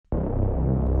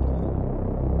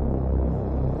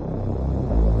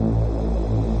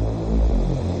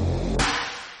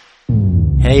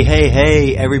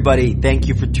Hey, everybody. Thank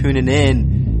you for tuning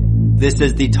in. This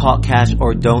is the Talk Cash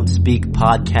or Don't Speak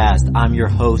podcast. I'm your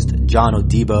host, John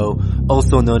Odebo,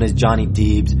 also known as Johnny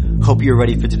Deebs. Hope you're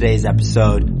ready for today's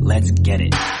episode. Let's get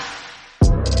it.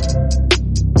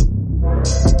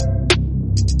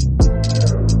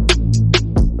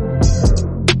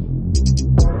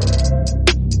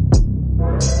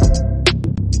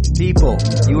 People,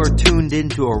 you are tuned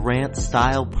into a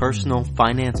rant-style personal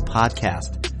finance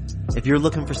podcast. If you're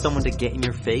looking for someone to get in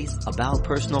your face about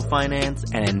personal finance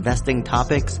and investing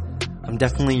topics, I'm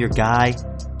definitely your guy.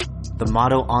 The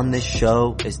motto on this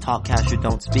show is Talk Cash or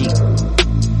Don't Speak.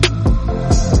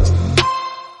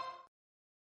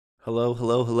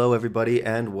 Hello, everybody,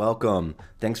 and welcome.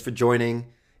 Thanks for joining.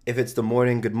 If it's the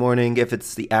morning, good morning. If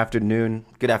it's the afternoon,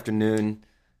 good afternoon.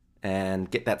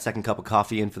 And get that second cup of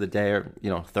coffee in for the day, or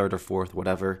third or fourth,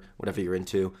 whatever you're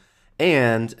into.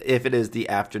 And if it is the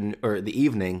afternoon or the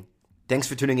evening, thanks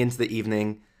for tuning into the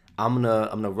evening. I'm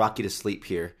gonna rock you to sleep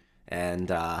here and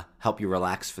help you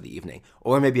relax for the evening,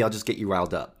 or maybe I'll just get you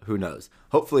riled up. Who knows?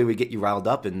 Hopefully, we get you riled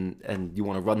up and you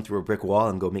want to run through a brick wall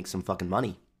and go make some fucking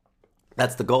money.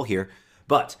 That's the goal here.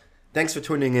 But thanks for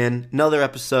tuning in. Another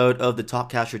episode of the Talk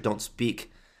Cash or Don't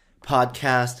Speak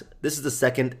podcast. This is the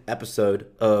second episode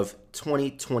of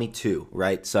 2022,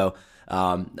 right? So,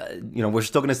 we're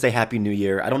still gonna say Happy New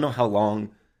Year. I don't know how long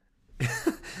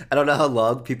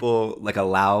people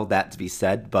allow that to be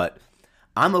said, but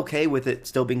I'm okay with it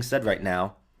still being said right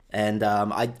now. And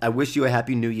I wish you a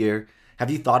Happy New Year. Have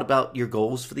you thought about your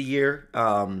goals for the year?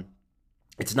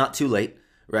 It's not too late,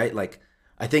 right?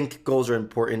 I think goals are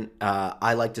important.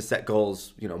 I like to set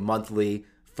goals, monthly.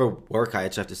 For work, I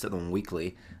actually have to set them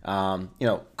weekly.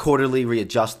 Quarterly,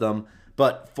 readjust them.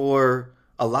 But for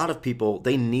a lot of people,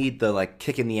 they need the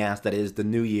kick in the ass that is the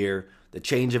new year, the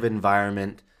change of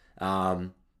environment,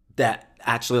 that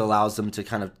actually allows them to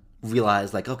kind of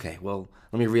realize okay, well,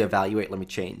 let me reevaluate, let me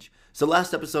change. So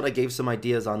last episode, I gave some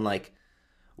ideas on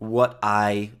what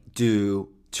I do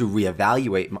to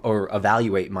reevaluate or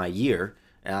evaluate my year.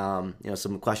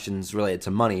 Some questions related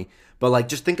to money, but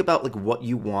just think about what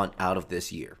you want out of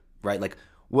this year, right?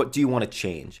 What do you want to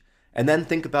change? And then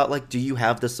think about do you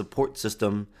have the support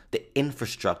system, the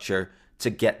infrastructure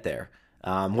to get there?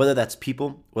 Whether that's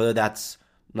people, whether that's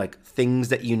things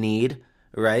that you need,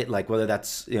 right? Whether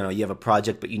that's, you have a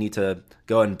project, but you need to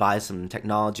go and buy some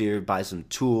technology or buy some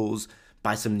tools,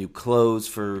 buy some new clothes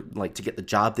for to get the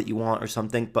job that you want or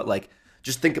something. But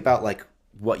just think about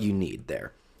what you need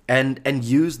there. And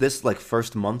use this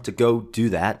first month to go do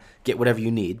that, get whatever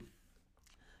you need,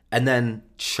 and then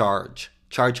charge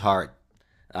hard.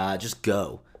 Just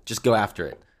go after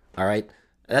it. All right,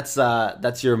 that's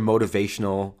your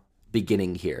motivational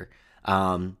beginning here.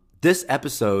 This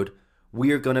episode,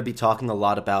 we are going to be talking a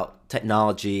lot about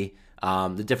technology,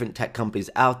 the different tech companies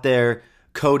out there,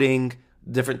 coding,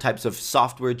 different types of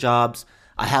software jobs.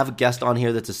 I have a guest on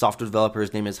here that's a software developer.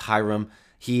 His name is Hiram.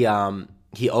 He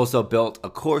also built a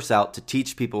course out to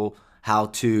teach people how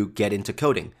to get into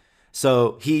coding.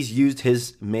 So he's used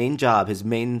his main job, his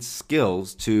main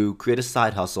skills to create a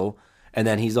side hustle. And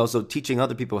then he's also teaching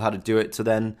other people how to do it to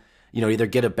then, either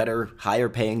get a better, higher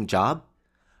paying job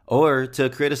or to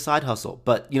create a side hustle.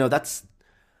 But, that's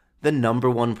the number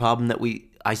one problem that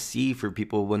I see for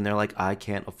people when they're I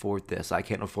can't afford this, I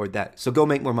can't afford that. So go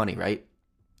make more money, right?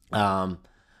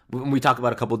 We talk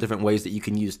about a couple of different ways that you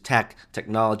can use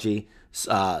technology,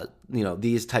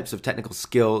 these types of technical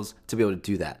skills to be able to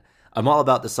do that. I'm all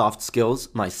about the soft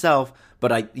skills myself,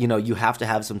 but you have to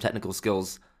have some technical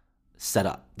skills set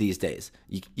up these days.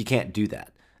 You can't do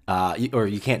that. Or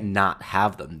you can't not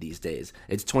have them these days.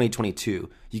 It's 2022.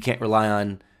 You can't rely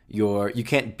on you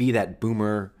can't be that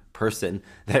boomer person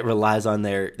that relies on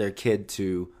their kid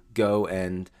to go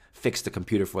and fix the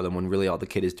computer for them when really all the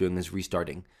kid is doing is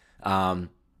restarting.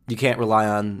 You can't rely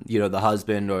on, the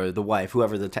husband or the wife,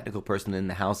 whoever the technical person in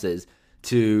the house is,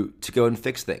 to go and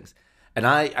fix things. And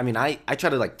I try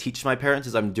to teach my parents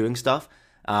as I'm doing stuff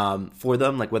for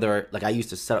them, whether I used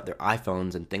to set up their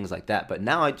iPhones and things like that, but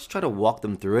now I just try to walk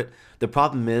them through it. The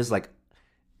problem is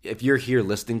if you're here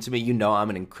listening to me, I'm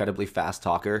an incredibly fast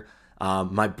talker.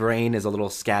 My brain is a little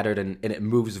scattered and it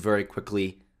moves very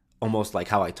quickly, almost like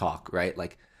how I talk, right?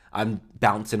 I'm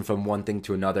bouncing from one thing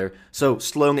to another. So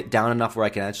slowing it down enough where I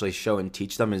can actually show and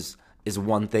teach them is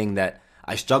one thing that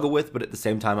I struggle with, but at the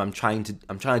same time, I'm trying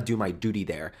to do my duty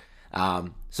there,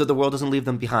 so the world doesn't leave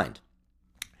them behind.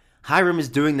 Hiram is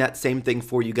doing that same thing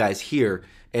for you guys here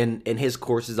in his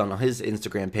courses on his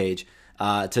Instagram page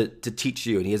to teach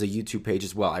you, and he has a YouTube page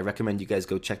as well. I recommend you guys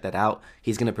go check that out.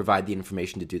 He's going to provide the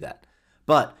information to do that.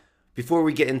 But before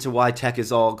we get into why tech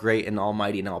is all great and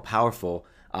almighty and all powerful,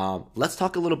 Let's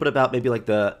talk a little bit about maybe like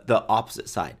the opposite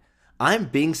side. I'm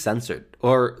being censored,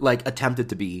 or like attempted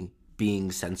to be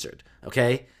being censored.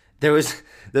 Okay, there was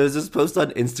this post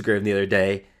on Instagram the other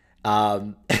day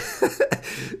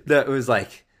that was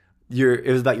like it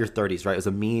was about your 30s, right? It was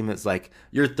a meme. It's like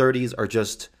your 30s are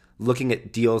just looking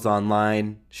at deals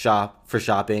online,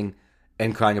 shopping,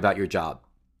 and crying about your job.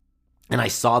 And I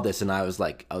saw this and I was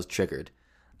triggered.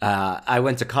 I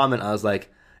went to comment. I was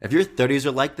like, if your 30s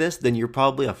are like this, then you're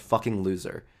probably a fucking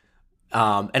loser.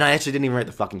 And I actually didn't even write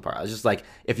the fucking part. I was just like,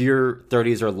 if your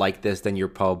 30s are like this, then you're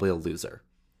probably a loser.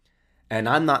 And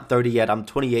I'm not 30 yet. I'm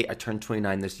 28. I turned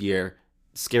 29 this year.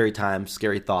 Scary times,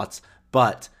 scary thoughts.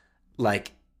 But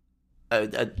like,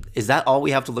 is that all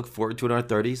we have to look forward to in our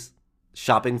 30s?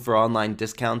 Shopping for online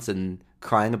discounts and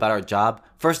crying about our job?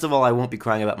 First of all, I won't be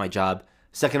crying about my job.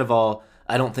 Second of all,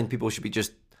 I don't think people should be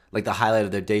just like the highlight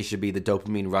of their day should be the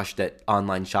dopamine rush that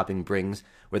online shopping brings,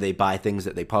 where they buy things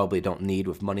that they probably don't need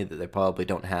with money that they probably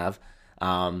don't have.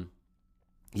 So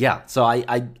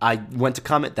I went to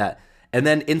comment that. And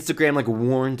then Instagram like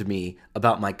warned me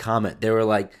about my comment. They were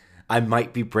like, I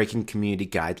might be breaking community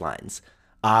guidelines.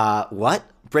 What?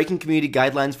 Breaking community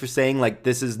guidelines for saying like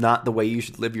this is not the way you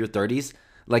should live your 30s?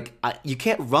 Like you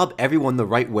can't rub everyone the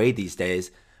right way these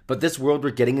days. But this world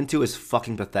we're getting into is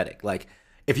fucking pathetic. Like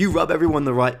if you rub everyone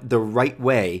the right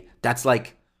way, that's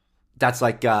like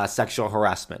sexual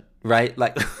harassment, right?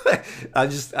 Like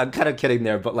I'm kind of kidding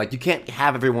there, but like you can't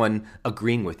have everyone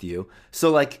agreeing with you.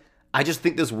 So like I just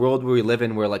think this world where we live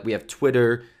in, where like we have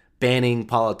Twitter banning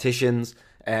politicians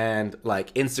and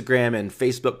like Instagram and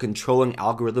Facebook controlling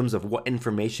algorithms of what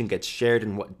information gets shared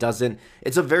and what doesn't.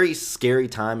 It's a very scary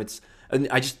time.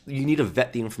 You need to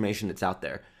vet the information that's out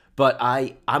there. But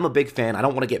I'm a big fan. I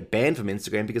don't want to get banned from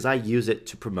Instagram because I use it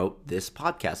to promote this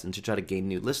podcast and to try to gain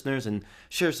new listeners and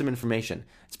share some information.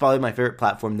 It's probably my favorite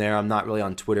platform there. I'm not really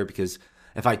on Twitter because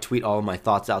if I tweet all of my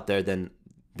thoughts out there, then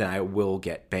I will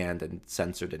get banned and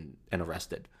censored and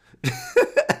arrested.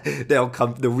 They'll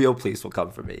come. The real police will come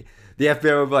for me. The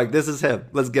FBI will be like, "This is him.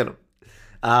 Let's get him."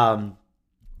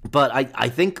 But I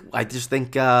think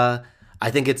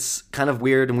it's kind of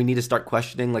weird, and we need to start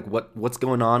questioning like what's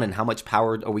going on and how much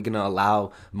power are we going to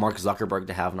allow Mark Zuckerberg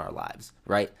to have in our lives,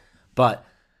 right? But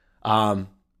I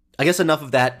guess enough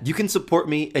of that. You can support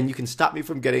me, and you can stop me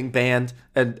from getting banned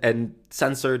and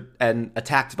censored and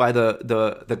attacked by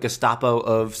the Gestapo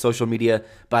of social media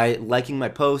by liking my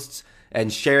posts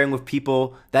and sharing with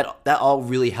people. That all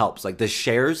really helps. Like the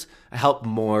shares help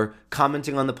more.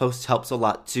 Commenting on the posts helps a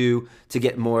lot too, to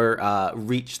get more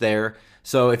reach there.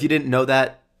 So if you didn't know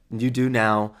that, you do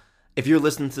now. If you're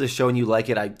listening to the show and you like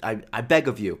it, I beg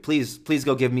of you, please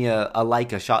go give me a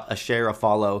like, a share, a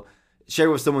follow. Share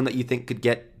with someone that you think could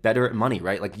get better at money,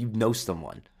 right? Like you know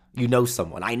someone. I know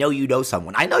you know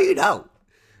someone. I know you know.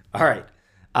 All right.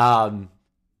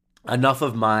 Enough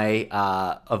of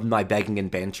my begging and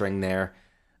bantering there.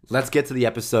 Let's get to the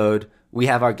episode. We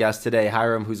have our guest today,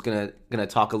 Hiram, who's gonna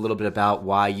talk a little bit about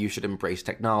why you should embrace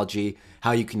technology,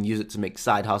 how you can use it to make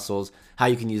side hustles, how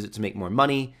you can use it to make more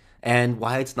money, and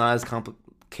why it's not as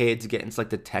complicated to get into like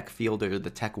the tech field or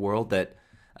the tech world that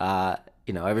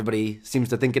everybody seems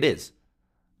to think it is.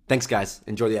 Thanks, guys.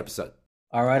 Enjoy the episode.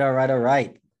 All right.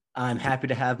 I'm happy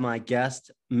to have my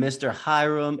guest, Mr.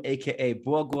 Hiram, aka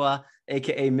Bogwa,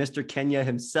 aka Mr. Kenya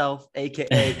himself,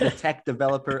 aka the tech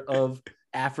developer of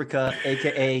Africa,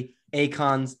 aka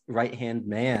Akon's right-hand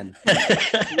man. You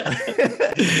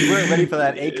weren't ready for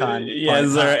that Akon.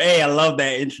 Yes, sir. Hey, I love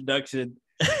that introduction.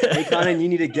 Akon and you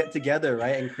need to get together,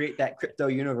 right, and create that crypto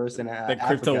universe in the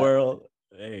crypto world.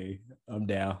 Hey, I'm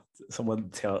down. Someone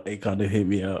tell Akon to hit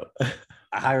me up.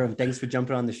 Hiram, thanks for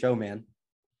jumping on the show, man.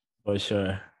 For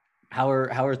sure. How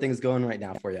are things going right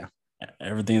now for you?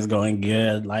 Everything's going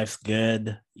good. Life's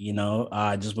good.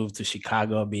 I just moved to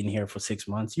Chicago. Been here for 6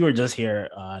 months. You were just here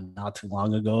not too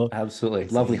long ago. Absolutely.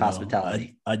 Lovely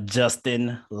hospitality.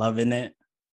 Adjusting, loving it.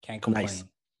 Can't complain. Nice.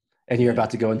 And you're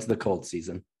about to go into the cold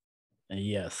season.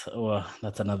 Yes. Well,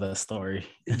 that's another story.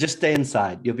 Just stay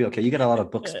inside. You'll be okay. You got a lot of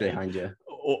books behind you.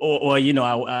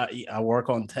 I work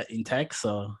in tech,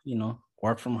 so,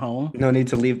 work from home. No need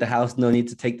to leave the house. No need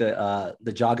to take the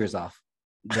joggers off.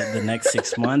 The next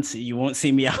 6 months, you won't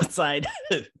see me outside.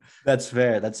 That's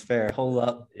fair. Hold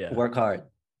up. Yeah. Work hard.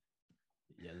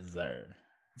 Yes, sir.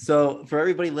 So for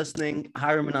everybody listening,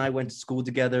 Hiram and I went to school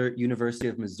together, University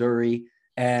of Missouri.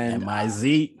 And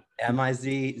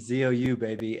MIZ, ZOU,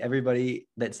 baby. Everybody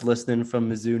that's listening from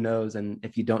Mizzou knows. And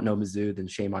if you don't know Mizzou, then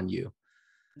shame on you.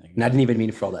 And I didn't even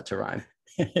mean for all that to rhyme.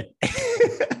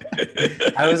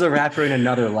 I was a rapper in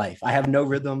another life. I have no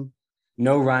rhythm,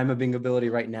 no rhyming ability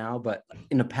right now, but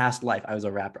in a past life, I was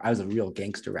a rapper. I was a real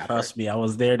gangster rapper. Trust me, I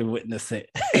was there to witness it.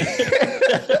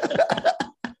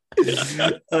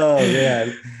 Oh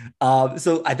man.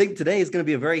 So I think today is going to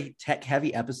be a very tech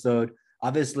heavy episode.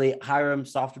 Obviously, Hiram,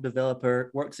 software developer,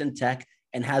 works in tech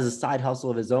and has a side hustle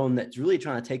of his own that's really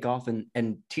trying to take off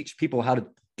and teach people how to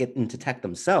get into tech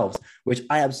themselves, which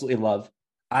I absolutely love.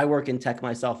 I work in tech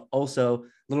myself, also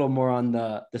a little more on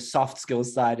the soft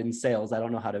skills side in sales. I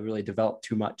don't know how to really develop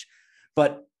too much.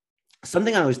 But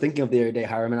something I was thinking of the other day,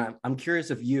 Hiram, and I'm curious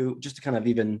if you, just to kind of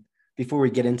even before we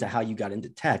get into how you got into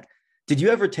tech, did you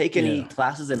ever take any Yeah.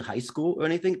 classes in high school or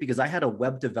anything? Because I had a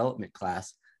web development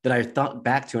class that I thought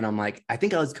back to, and I'm like, I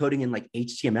think I was coding in like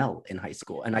HTML in high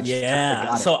school, and I just kind of Yeah,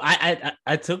 forgot it. so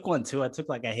I took one too. I took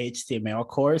like a HTML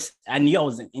course. I knew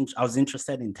I was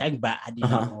interested in tech, but I did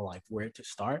not Uh-huh. know like where to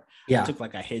start. I Yeah. took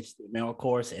like a HTML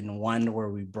course and one where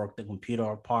we broke the computer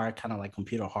apart, kind of like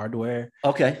computer hardware.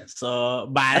 Okay. So,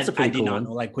 but That's a I pretty did cool not know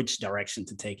one. like which direction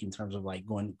to take in terms of like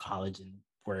going to college and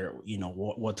where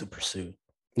what to pursue.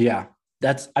 Yeah.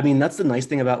 I mean, that's the nice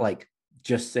thing about like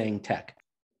just saying tech,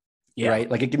 Yeah, right?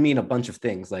 Like it can mean a bunch of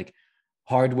things, like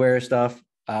hardware stuff,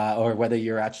 or whether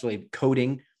you're actually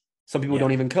coding. Some people yeah,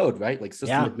 don't even code, right? Like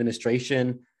system yeah,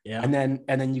 administration, yeah, and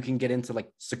then you can get into like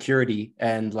security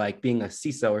and like being a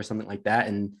CISO or something like that,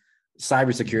 and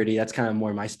cybersecurity. That's kind of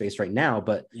more my space right now.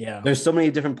 But yeah, there's so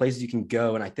many different places you can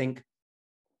go, and I think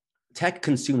tech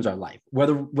consumes our life.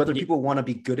 Whether people want to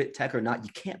be good at tech or not,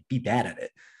 you can't be bad at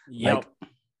it. Like yep.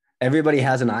 everybody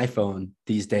has an iPhone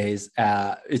these days.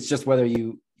 It's just whether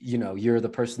you're the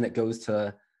person that goes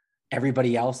to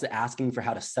everybody else asking for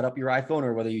how to set up your iPhone,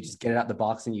 or whether you just get it out the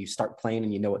box and you start playing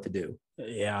and you know what to do.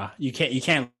 Yeah, you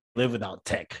can't live without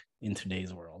tech in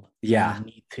today's world. You Yeah,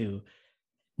 need to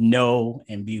know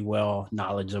and be well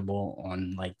knowledgeable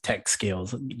on like tech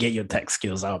skills. Get your tech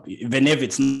skills up. Even if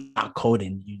it's not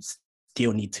coding, you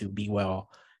still need to be well,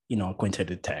 acquainted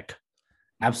with tech.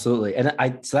 absolutely. And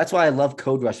so that's why I love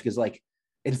Code Rush, because like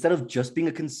instead of just being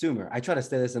a consumer, I try to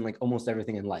say this in like almost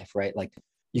everything in life, right? Like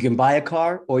you can buy a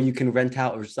car or you can rent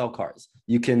out or sell cars.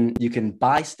 You can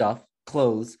buy stuff,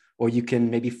 clothes, or you can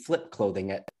maybe flip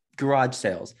clothing at garage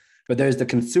sales. But there's the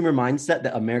consumer mindset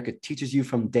that America teaches you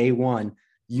from day one: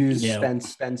 use, Yeah, spend,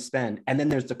 spend, spend. And then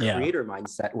there's the yeah, creator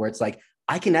mindset where it's like,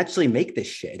 I can actually make this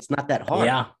shit. It's not that hard,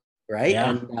 yeah, right?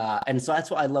 yeah. And so that's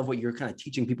what I love what you're kind of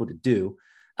teaching people to do.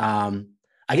 Um,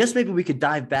 I guess maybe we could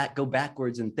go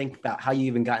backwards and think about how you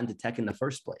even got into tech in the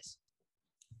first place.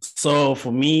 So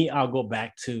for me, I'll go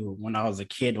back to when I was a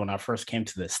kid, when I first came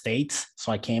to the States.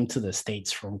 So I came to the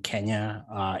States from Kenya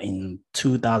in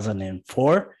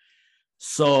 2004.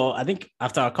 So I think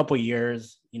after a couple of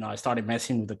years, I started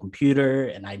messing with the computer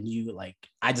and I knew like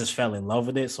I just fell in love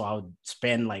with it. So I would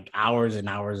spend like hours and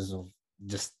hours of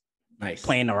just Nice.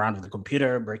 playing around with the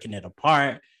computer, breaking it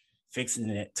apart, fixing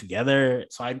it together.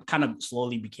 So I kind of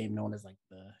slowly became known as like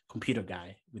the computer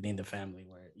guy within the family,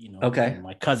 where Okay. when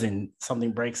my cousin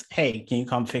something breaks, hey, can you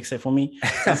come fix it for me? So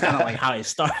that's kind of like how it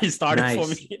started. It started for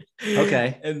Nice. me,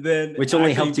 Okay. and then Which I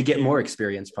only actually helped you get more became.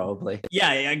 experience, probably. Yeah,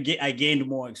 I gained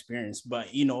more experience, but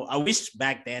I wish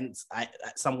back then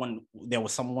there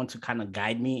was someone to kind of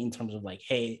guide me in terms of like,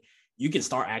 hey, you can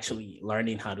start actually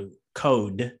learning how to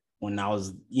code when I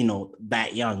was,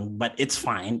 that young, but it's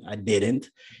fine. I didn't.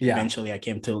 Yeah. Eventually I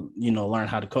came to, learn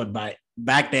how to code. But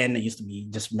back then it used to be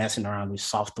just messing around with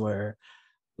software,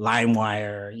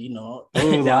 LimeWire, Oh,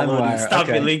 downloading LimeWire. stuff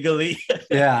Okay. illegally.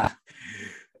 Yeah.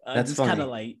 That's Just kind of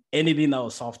funny. like anything that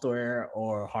was software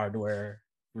or hardware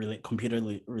computer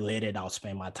related, I'll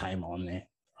spend my time on it.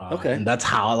 And Okay. that's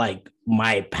how like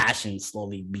my passion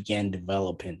slowly began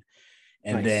developing.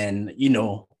 And Nice. then,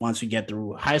 once we get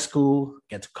through high school,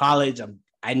 get to college,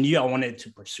 I knew I wanted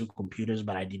to pursue computers,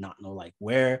 but I did not know like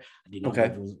where. I did not know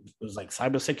if Okay. it was like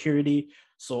cybersecurity.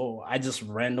 So I just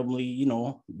randomly,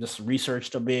 just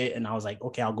researched a bit and I was like,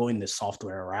 okay, I'll go in the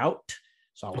software route.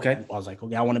 So Okay. I was like,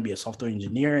 okay, I want to be a software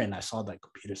engineer. And I saw that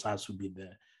computer science would be the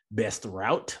best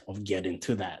route of getting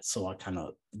to that. So I kind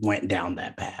of went down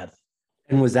that path.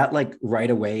 And was that like right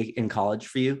away in college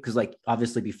for you? Because like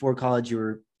obviously before college you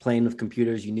were playing with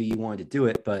computers, you knew you wanted to do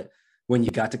it, but when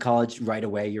you got to college right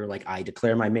away, you're like, I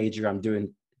declare my major, I'm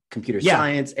doing computer Yeah.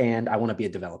 science, and I want to be a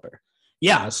developer.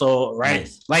 Yeah, so right,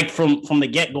 Nice. like from the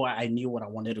get-go, I knew what I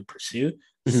wanted to pursue.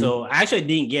 Mm-hmm. So I actually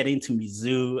didn't get into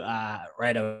Mizzou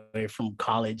right away from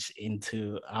college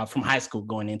into from high school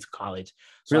going into college.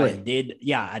 So Really?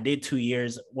 I did 2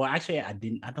 years. Well, actually, I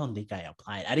don't think I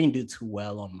applied. I didn't do too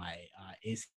well on my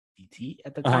ACT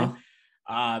at the time.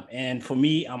 Uh-huh. And for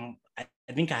me,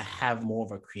 I think I have more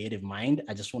of a creative mind.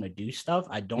 I just want to do stuff.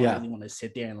 I don't Yeah. really want to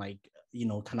sit there and like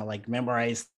kind of like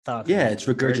memorize stuff. Yeah, Like it's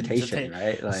regurgitation,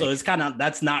 right? Like, so it's kind of,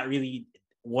 that's not really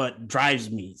what drives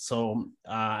me. So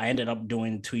I ended up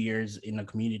doing 2 years in a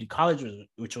community college,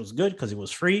 which was good because it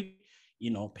was free,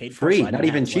 paid for. free, So I not didn't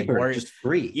even have to like cheaper, worry. just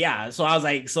free. Yeah. So I was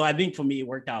like, so I think for me, it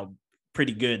worked out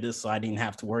pretty good. So I didn't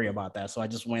have to worry about that. So I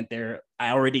just went there.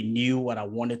 I already knew what I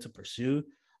wanted to pursue.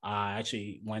 I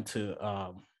actually went to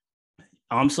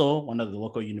AMSO, one of the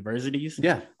local universities.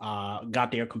 Yeah.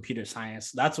 Got their computer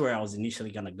science. That's where I was initially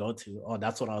going to go to. Oh,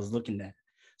 that's what I was looking at.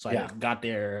 So I got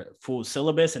their full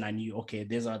syllabus and I knew, okay,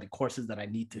 these are the courses that I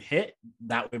need to hit.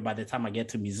 That way, by the time I get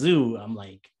to Mizzou, I'm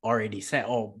like already set.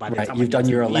 Oh, by the time you've done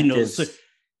your electives.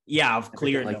 I've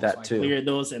cleared like those. That so I cleared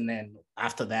those. And then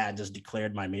after that, I just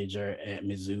declared my major at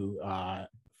Mizzou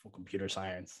for computer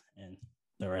science, and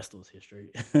the rest was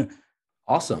history.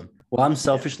 Awesome. Well, I'm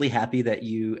selfishly happy that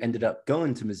you ended up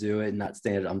going to Mizzou and not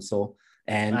staying at UMSL.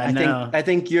 And I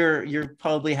think you're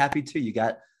probably happy too. You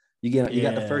got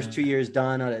the first 2 years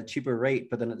done at a cheaper rate,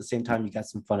 but then at the same time you got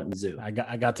some fun at Mizzou.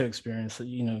 I got to experience,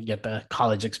 get the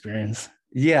college experience.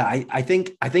 Yeah, I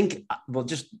think well,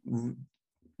 just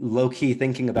low key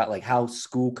thinking about like how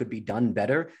school could be done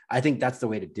better. I think that's the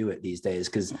way to do it these days,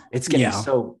 because it's getting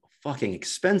so fucking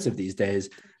expensive these days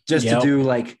just to do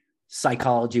like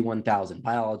psychology 1000,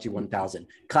 biology 1000,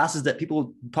 classes that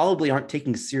people probably aren't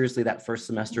taking seriously that first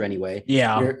semester anyway.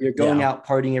 You're going out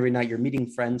partying every night, you're meeting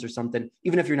friends or something.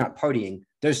 Even if you're not partying,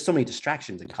 there's so many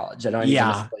distractions in college that aren't even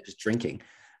necessarily just drinking.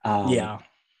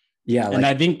 And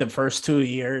I think the first 2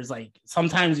 years, like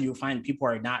sometimes you find people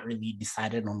are not really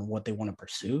decided on what they want to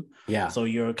pursue. So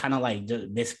you're kind of like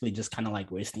basically just kind of like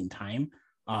wasting time.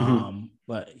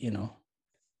 But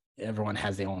everyone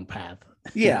has their own path.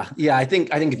 I think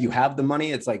if you have the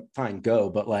money, it's like fine, go.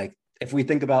 But like if we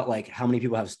think about like how many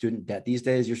people have student debt these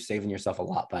days, you're saving yourself a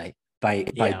lot by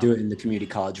doing the community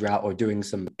college route or doing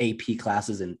some AP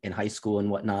classes in high school and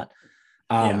whatnot.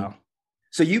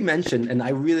 So you mentioned, and I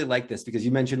really like this because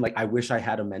you mentioned like I wish I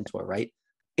had a mentor, right?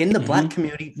 In the Black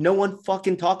community, no one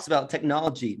fucking talks about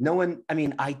technology. No one, I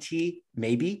mean, IT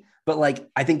maybe, but like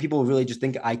I think people really just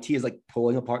think IT is like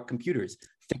pulling apart computers,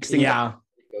 fixing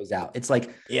goes out. It's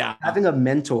like having a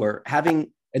mentor, and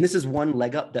this is one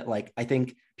leg up that like I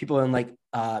think people in like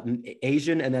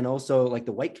Asian and then also like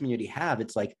the white community have.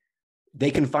 It's like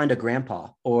they can find a grandpa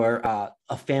or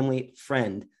a family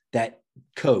friend that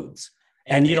codes,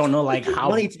 and you don't know like how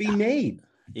money to be made.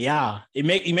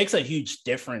 It makes a huge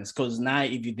difference, because now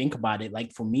if you think about it,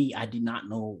 like for me, I did not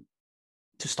know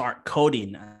to start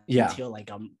coding until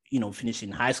like I'm finishing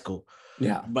high school.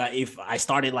 But if I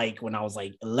started like when I was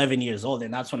like 11 years old,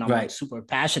 and that's when I'm like super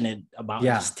passionate about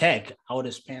this tech, I would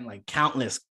have spent like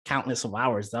countless of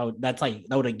hours. That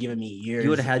would have given me years. You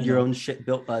would have had your own shit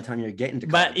built by the time you're getting to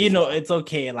college. But it's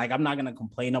okay. Like I'm not gonna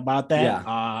complain about that.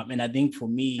 And I think for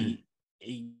me,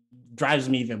 it drives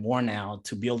me even more now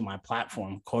to build my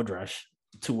platform, Code Rush,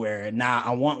 to where now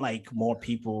I want like more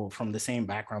people from the same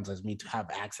backgrounds as me to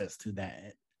have access to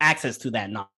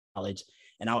that knowledge.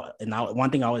 And one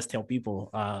thing I always tell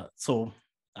people, so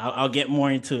I'll get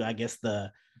more into, I guess,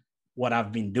 what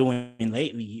I've been doing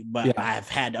lately, but I've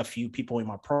had a few people in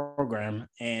my program.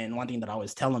 And one thing that I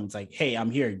always tell them is like, hey,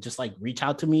 I'm here. Just like reach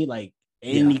out to me. Like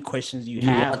any questions you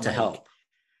have. Want to help.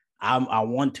 I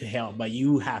want to help, but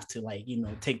you have to like,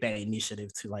 take that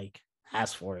initiative to like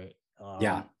ask for it.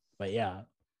 But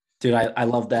dude, I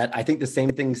love that. I think the same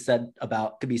thing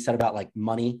could be said about like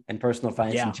money and personal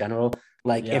finance in general.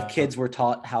 Like if kids were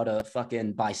taught how to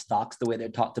fucking buy stocks the way they're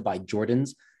taught to buy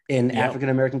Jordans in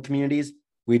African-American communities,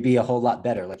 we'd be a whole lot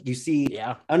better. Like you see,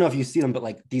 I don't know if you see them, but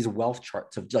like these wealth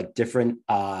charts of like different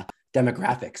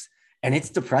demographics, and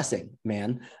it's depressing,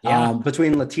 man.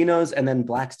 Between Latinos and then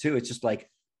Blacks too, it's just like,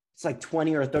 it's like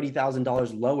 $20,000 or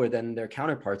 $30,000 lower than their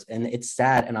counterparts. And it's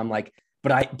sad. And I'm like,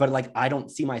 but I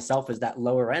don't see myself as that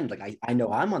lower end. Like I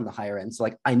know I'm on the higher end. So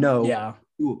like, I know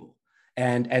doable.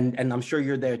 And I'm sure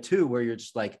you're there too, where you're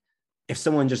just like, if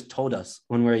someone just told us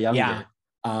when we were younger,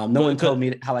 no one told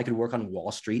me how I could work on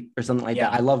Wall Street or something like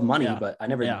that. I love money, but I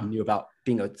never knew about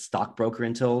being a stockbroker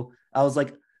until I was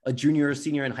like a junior or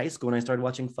senior in high school and I started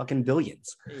watching fucking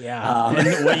Billions.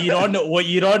 And what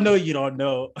you don't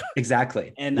know.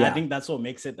 Exactly. And I think that's what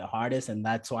makes it the hardest. And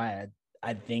that's why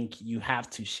I think you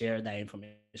have to share that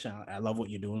information. I love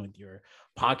what you're doing with your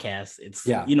podcast. It's,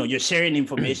 you're sharing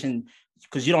information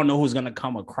because you don't know who's going to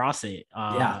come across it.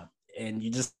 And you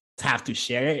just have to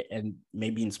share it and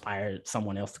maybe inspire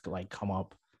someone else to like come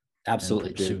up.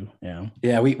 Absolutely. Dude.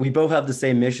 Yeah. We both have the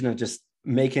same mission of just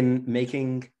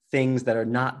making things that are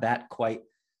not that quite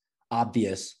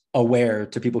obvious aware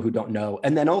to people who don't know.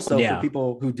 And then also for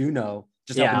people who do know,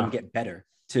 just helping them get better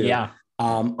too.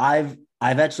 I've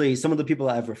actually, some of the people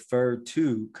I've referred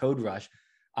to Code Rush.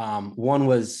 One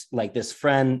was like this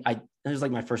friend. It was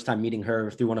like my first time meeting her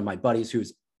through one of my buddies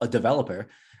who's a developer.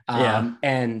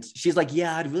 And she's like,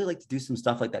 yeah, I'd really like to do some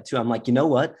stuff like that too. I'm like, you know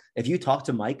what? If you talk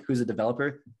to Mike, who's a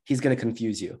developer, he's going to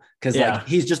confuse you because like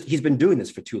he's been doing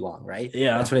this for too long, right?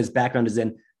 Yeah. That's what his background is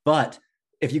in. But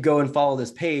if you go and follow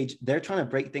this page, they're trying to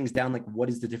break things down. Like what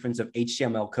is the difference of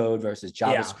HTML code versus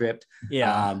JavaScript?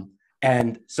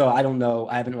 And so I don't know.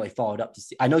 I haven't really followed up to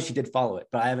see. I know she did follow it,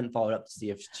 but I haven't followed up to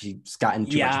see if she's gotten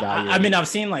too much value. I mean, I've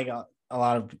seen like a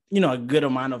lot of, a good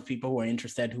amount of people who are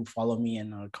interested who follow me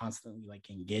and are constantly like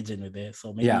engaging with it.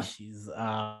 So maybe she's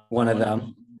one of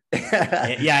them.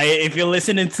 If you're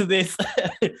listening to this,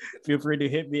 feel free to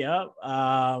hit me up.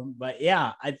 But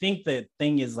yeah, I think the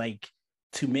thing is like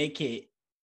to make it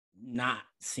not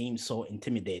seem so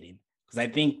intimidating. Because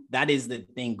I think that is the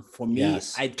thing for me.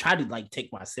 Yes. I try to like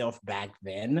take myself back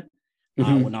then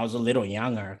when I was a little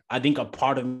younger. I think a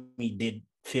part of me did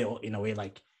feel in a way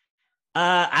like,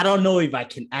 I don't know if I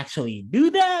can actually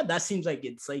do that. That seems like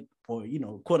it's like for,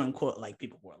 quote unquote, like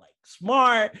people who are like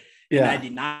smart. Yeah. And I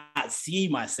did not see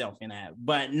myself in that.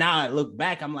 But now I look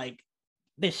back, I'm like,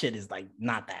 this shit is like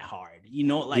not that hard.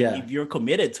 If you're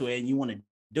committed to it and you want to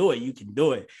do it, you can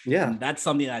do it. Yeah. And that's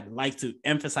something I'd like to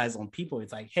emphasize on people.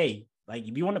 It's like, hey, like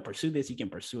if you want to pursue this, you can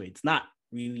pursue it. It's not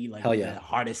really like the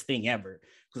hardest thing ever.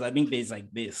 Because I think there's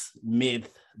like this myth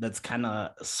that's kind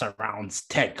of surrounds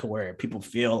tech where people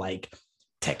feel like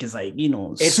tech is like,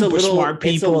 it's super smart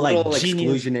people, like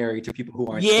genius. Exclusionary to people who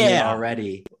aren't in it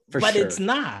already. But sure. It's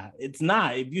not.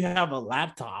 If you have a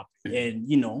laptop and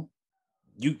you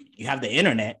have the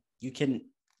internet, you can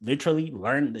literally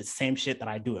learn the same shit that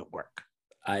I do at work.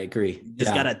 I agree. You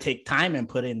just gotta take time and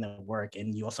put in the work,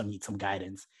 and you also need some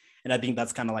guidance. And I think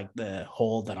that's kind of like the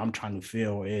hole that I'm trying to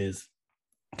fill is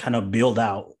kind of build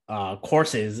out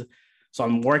courses. So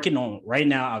I'm working on right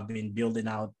now. I've been building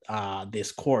out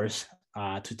this course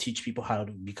to teach people how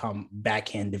to become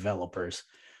back-end developers.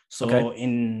 So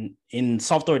in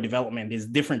software development, there's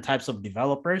different types of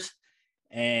developers.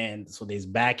 And so there's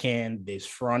back-end, there's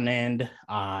front-end,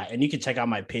 and you can check out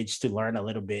my page to learn a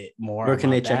little bit more. Where can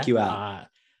they check you out?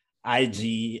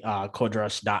 IG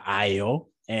coderush.io,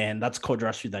 and that's Code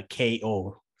Rush with a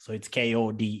K-O. So it's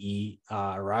K-O-D-E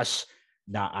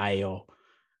rush.io.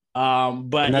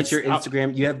 But and that's your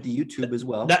Instagram. You have the YouTube as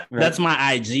well. That's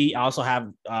my IG. I also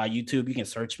have YouTube. You can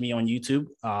search me on YouTube.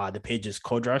 The page is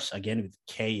Code Rush, again with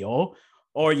K-O,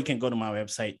 or you can go to my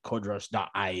website,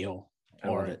 coderush.io.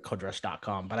 or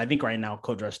coderush.com. But I think right now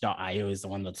coderush.io is the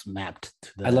one that's mapped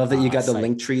to the I love that you got the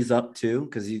link trees up too,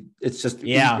 because it's just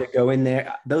easy to go in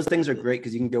there. Those things are great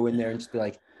because you can go in there and just be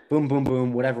like, boom, boom,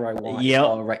 boom, whatever I want. Yeah.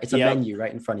 All right. It's a menu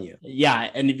right in front of you. Yeah.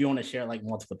 And if you want to share like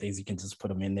multiple things, you can just put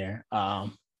them in there.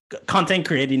 Content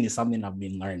creating is something I've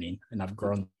been learning and I've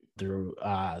grown through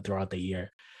throughout the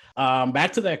year.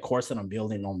 Back to that course that I'm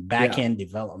building on back-end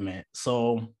development.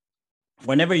 So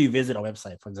whenever you visit a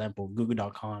website, for example,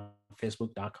 google.com,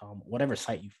 facebook.com, whatever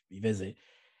site you visit,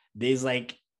 there's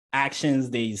like actions,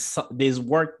 there's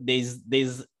work,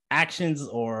 there's actions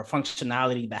or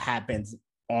functionality that happens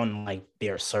on like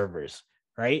their servers,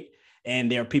 right?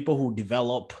 And there are people who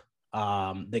develop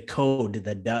the code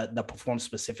that perform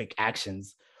specific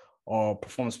actions or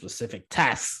perform specific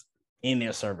tasks in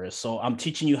their servers. So I'm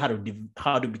teaching you how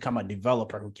to become a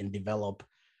developer who can develop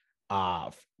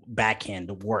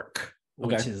backend work,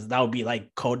 which is that would be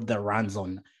like code that runs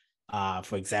on,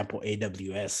 for example,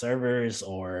 AWS servers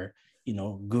or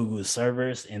Google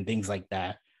servers and things like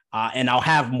that. And I'll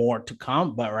have more to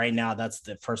come, but right now that's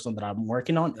the first one that I'm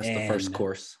working on. That's the first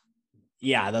course.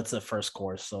 Yeah, that's the first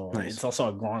course. So It's also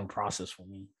a growing process for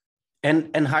me.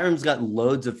 And Hiram's got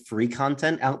loads of free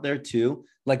content out there too.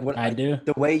 Like what I do,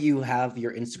 the way you have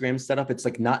your Instagram set up, it's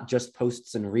like not just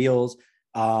posts and reels.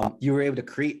 You were able to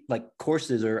create like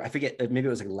courses, or I forget, maybe it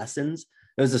was like lessons.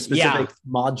 There was a specific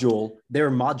module. There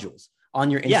are modules on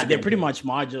your Instagram. Yeah, they're pretty much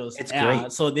modules. It's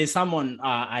great. So there's some on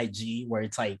IG where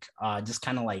it's like just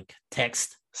kind of like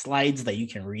text slides that you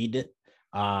can read.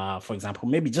 For example,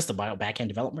 maybe just about backend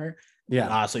developer.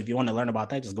 Yeah. So if you want to learn about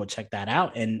that, just go check that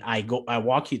out. And I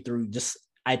walk you through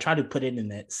I try to put it in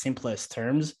the simplest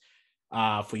terms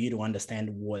for you to understand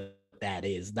what that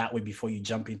is. That way, before you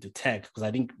jump into tech, because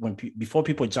I think before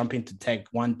people jump into tech,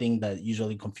 one thing that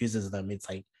usually confuses them, it's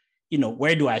like,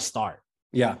 where do I start?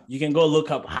 Yeah. You can go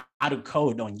look up how to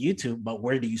code on YouTube, but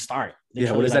where do you start?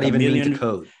 Literally, what does that even mean to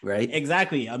code, right?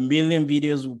 Exactly. A million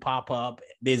videos will pop up.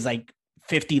 There's like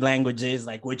 50 languages.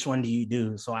 Like, which one do you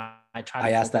do? So I try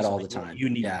to ask that all the time. You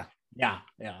need. Yeah.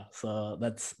 So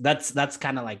that's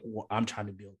kind of like what I'm trying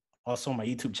to build also my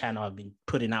YouTube channel, I've been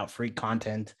putting out free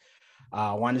content.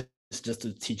 One is just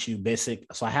to teach you basic.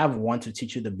 So I have one to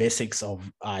teach you the basics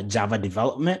of Java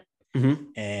development. Mm-hmm.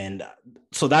 And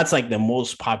so that's like the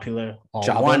most popular, or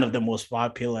Java? one of the most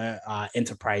popular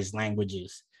enterprise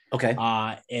languages. Okay.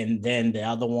 And then the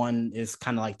other one is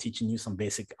kind of like teaching you some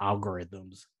basic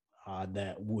algorithms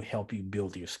that will help you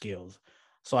build your skills.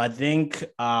 So I think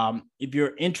if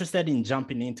you're interested in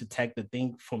jumping into tech, the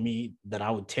thing for me that I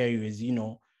would tell you is,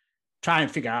 try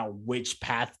and figure out which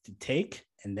path to take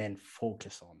and then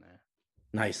focus on that.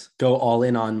 Nice. Go all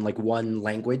in on like one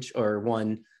language or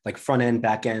one like front end,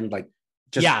 back end, like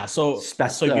just So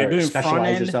if you're doing front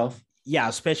end, yourself.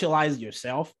 Yeah, specialize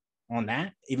yourself on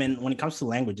that. Even when it comes to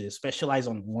languages, specialize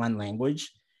on one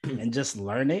language and just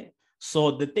learn it.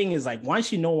 So the thing is, like,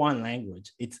 once you know one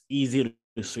language, it's easy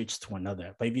to switch to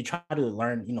another. But if you try to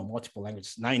learn, multiple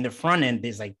languages, now in the front end,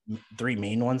 there's like three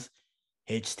main ones: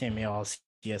 HTML,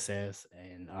 CSS,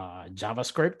 and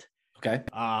JavaScript. Okay.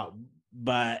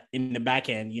 But in the back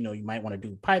end, you might want to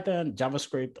do Python,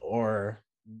 JavaScript, or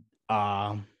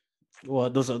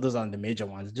those are the major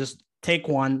ones. Just take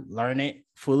one, learn it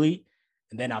fully,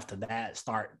 and then after that,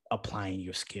 start applying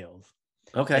your skills.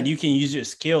 Okay. And you can use your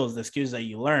skills, the skills that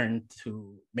you learn,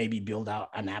 to maybe build out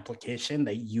an application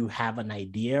that you have an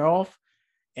idea of.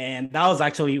 And that was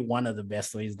actually one of the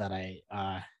best ways that I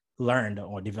learned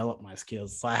or developed my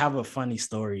skills. So I have a funny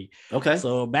story. Okay.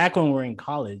 So back when we were in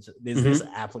college, there's this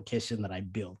application that I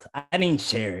built. I didn't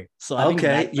share it. So I think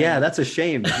that's a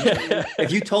shame.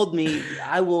 If you told me,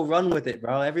 I will run with it,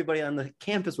 bro. Everybody on the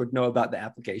campus would know about the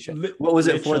application. What was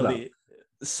it for though?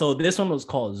 So this one was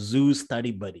called Zoo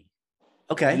Study Buddy.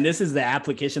 Okay. And this is the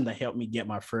application that helped me get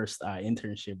my first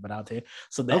internship. But I'll tell you.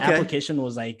 So the application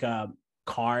was like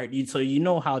card.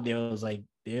 So how there was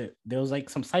like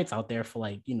some sites out there for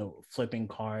like flipping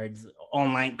cards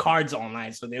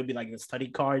online. So there'll be like the study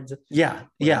cards. Yeah.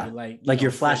 Like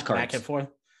your flashcards back and forth.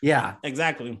 Yeah,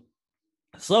 exactly.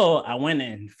 So I went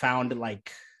and found like,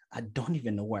 I don't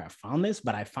even know where I found this,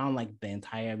 but I found like the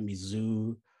entire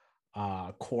Mizzou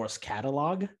course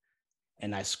catalog,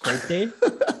 and I scraped it.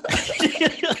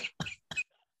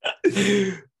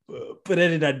 Put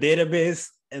it in a database,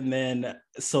 and then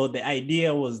so the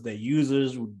idea was the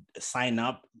users would sign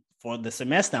up for the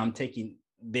semester I'm taking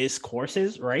these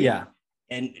courses, right? Yeah.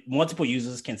 And multiple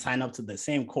users can sign up to the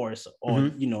same course,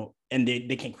 or and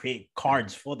they can create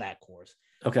cards for that course.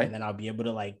 Okay. And then I'll be able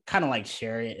to like kind of like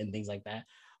share it and things like that.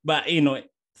 But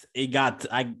I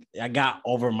got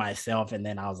over myself, and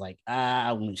then I was like,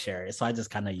 I won't share it. So I just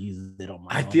kind of used it on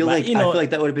my own. I feel like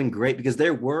that would have been great, because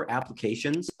there were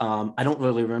applications. I don't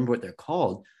really remember what they're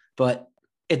called, but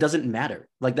it doesn't matter.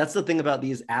 Like, that's the thing about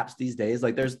these apps these days.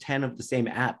 Like, there's 10 of the same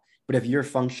app, but if your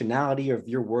functionality or if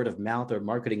your word of mouth or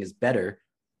marketing is better,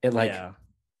 it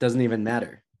doesn't even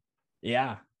matter.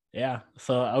 Yeah.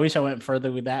 So I wish I went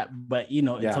further with that, but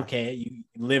it's okay. You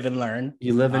live and learn.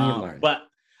 You live and you learn.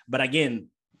 But again,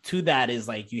 to that is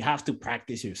like, you have to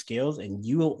practice your skills, and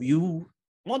you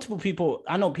multiple people,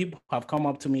 I know people have come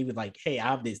up to me with like, hey, I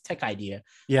have this tech idea.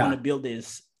 I want to build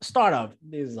this startup.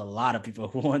 There's a lot of people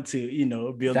who want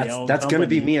to, build their own. That's going to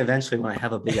be me eventually when I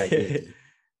have a big idea.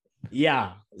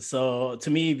 Yeah. So to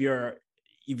me, if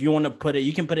you want to put it,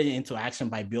 you can put it into action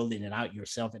by building it out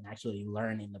yourself and actually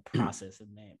learning the process, and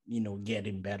then,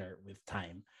 getting better with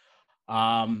time.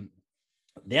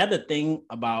 The other thing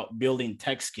about building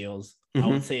tech skills, I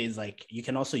would say, is like, you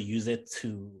can also use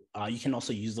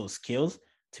those skills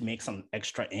to make some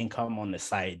extra income on the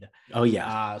side. Oh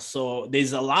yeah. So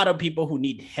there's a lot of people who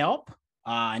need help.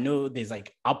 I know there's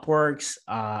like Upworks.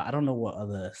 I don't know what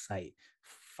other site.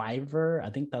 Fiverr, I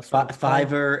think that's what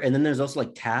Fiverr, and then there's also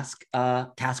like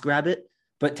TaskRabbit.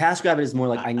 But TaskRabbit is more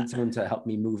like, I need someone to help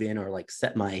me move in or like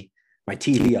set my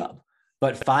TV up.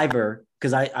 But Fiverr,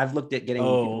 because I've looked at getting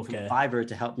people from Fiverr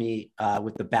to help me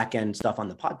with the back end stuff on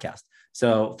the podcast.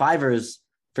 So Fiverr is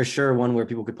for sure one where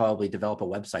people could probably develop a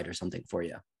website or something for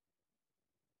you.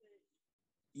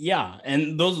 Yeah,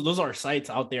 and those are sites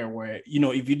out there where,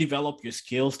 if you develop your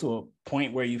skills to a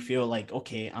point where you feel like,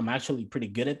 okay, I'm actually pretty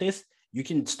good at this, you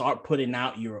can start putting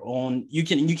out your own. You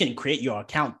can create your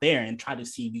account there and try to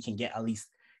see if you can get at least,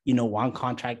 one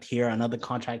contract here, another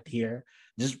contract here.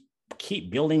 Just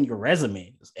keep building your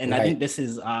resume. And I think this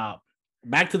is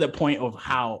back to the point of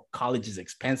how college is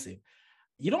expensive.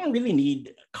 You don't really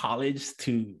need college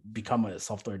to become a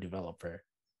software developer.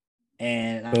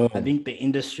 And I think the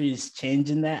industry is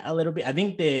changing that a little bit. I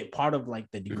think the part of like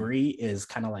the degree is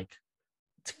kind of like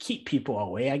to keep people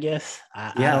away, I guess.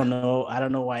 I don't know. I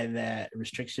don't know why that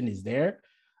restriction is there.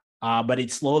 But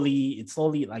it's slowly,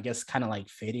 I guess, kind of like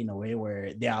fading away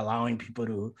where they're allowing people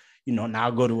to,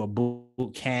 now go to a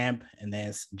boot camp and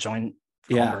then join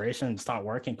Yeah. corporation and start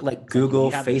working. Like It's Google,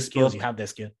 you have the skills, you Facebook, have the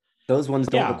skill. those ones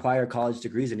don't Yeah. require college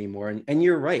degrees anymore. And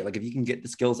you're right. Like if you can get the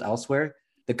skills elsewhere,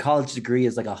 the college degree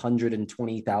is like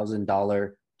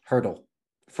 $120,000 hurdle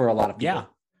for a lot of people. Yeah.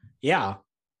 Yeah.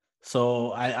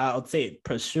 So I would say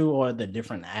pursue all the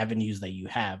different avenues that you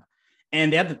have.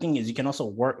 And the other thing is you can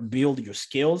also build your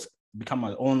skills, become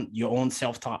your own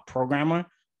self-taught programmer,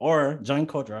 or join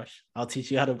Code Rush. I'll teach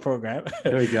you how to program.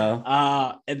 There we go.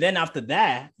 And then after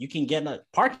that, you can get a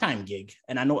part-time gig.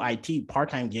 And I know IT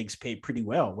part-time gigs pay pretty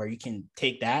well, where you can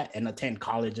take that and attend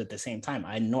college at the same time.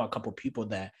 I know a couple people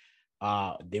that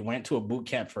they went to a boot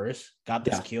camp first, got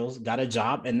the skills, got a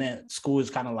job, and then school is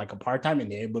kind of like a part-time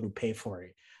and they're able to pay for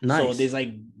it. Nice. So there's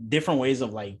like different ways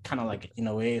of like kind of like in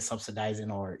a way subsidizing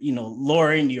or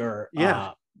lowering your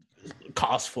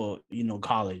cost for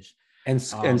college. And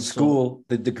school,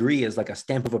 the degree is like a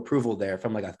stamp of approval there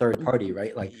from like a third party,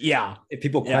 right? Like if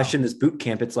people question this boot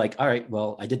camp, it's like, all right,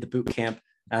 well, I did the boot camp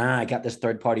and I got this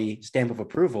third party stamp of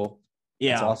approval.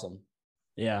 Yeah, it's awesome.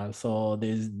 Yeah, so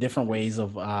there's different ways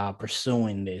of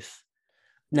pursuing this.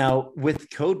 Now, with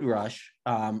Code Rush,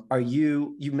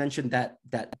 you mentioned that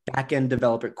back-end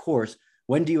developer course.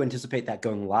 When do you anticipate that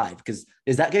going live? Because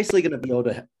is that basically going to be able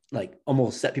to like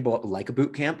almost set people up like a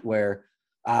boot camp where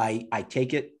I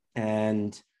take it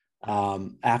and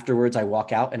afterwards I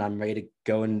walk out and I'm ready to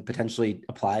go and potentially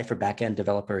apply for back-end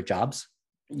developer jobs?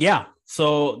 Yeah.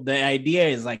 So the idea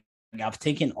is like I've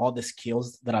taken all the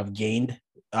skills that I've gained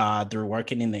through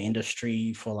working in the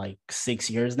industry for like 6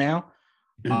 years now.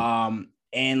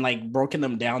 And like broken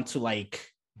them down to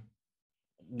like,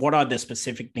 what are the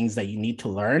specific things that you need to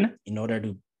learn in order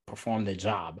to perform the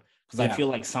job? Because I feel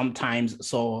like sometimes,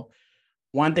 so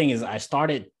one thing is I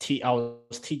started, I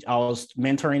was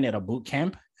mentoring at a boot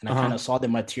camp and I kind of saw the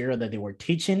material that they were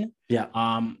teaching. Yeah.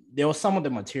 There was some of the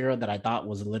material that I thought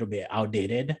was a little bit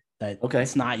outdated, that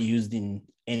it's not used in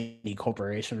any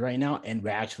corporation right now. And we're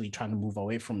actually trying to move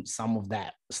away from some of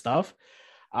that stuff.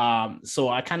 So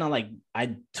I kind of like,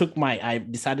 I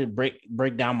decided to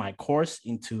break down my course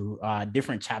into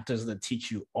different chapters that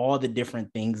teach you all the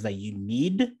different things that you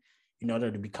need in order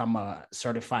to become a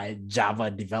certified Java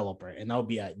developer. And that would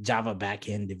be a Java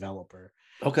backend developer.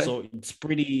 Okay. So it's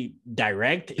pretty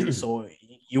direct. So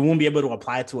you won't be able to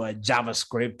apply to a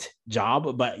JavaScript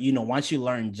job, but once you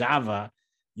learn Java,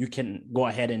 you can go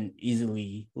ahead and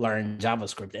easily learn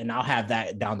JavaScript. And I'll have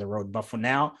that down the road. But for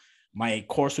now, my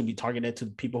course will be targeted to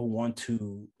people who want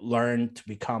to learn to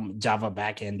become Java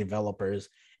backend developers.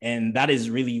 And that is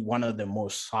really one of the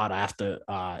most sought after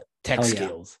tech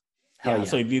skills.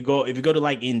 So if you go to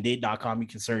like Indeed.com, you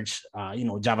can search,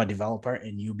 Java developer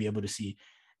and you'll be able to see.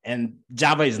 And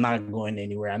Java is not going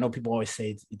anywhere. I know people always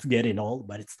say it's getting old,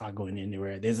 but it's not going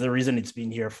anywhere. There's a reason it's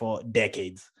been here for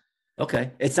decades.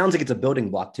 Okay. It sounds like it's a building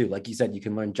block too. Like you said, you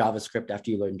can learn JavaScript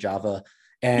after you learn Java.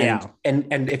 And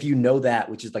if you know that,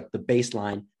 which is like the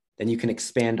baseline, then you can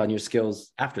expand on your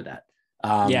skills after that.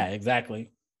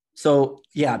 Exactly. So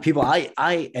people,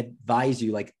 I advise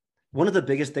you, like one of the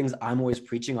biggest things I'm always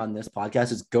preaching on this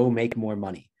podcast is go make more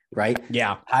money, right?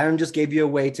 Yeah. Hiram just gave you a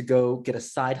way to go get a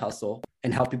side hustle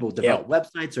and help people develop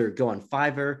websites or go on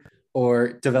Fiverr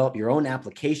or develop your own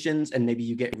applications. And maybe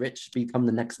you get rich, become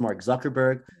the next Mark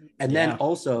Zuckerberg. And then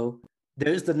also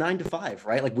there's the 9 to 5,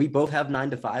 right? Like we both have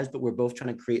 9 to 5s, but we're both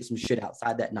trying to create some shit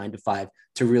outside that 9 to 5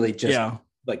 to really just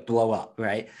like blow up,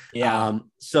 right? Yeah.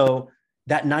 So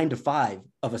that 9 to 5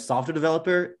 of a software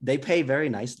developer, they pay very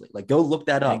nicely. Like go look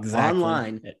that up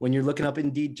online when you're looking up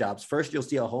Indeed jobs. First, you'll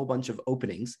see a whole bunch of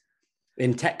openings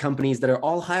in tech companies that are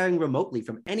all hiring remotely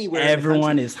from anywhere.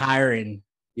 Everyone is hiring.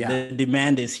 Yeah. The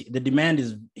demand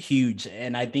is huge.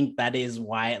 And I think that is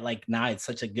why like now it's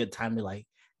such a good time to like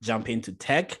jump into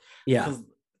tech. Yeah. Because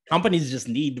companies just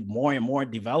need more and more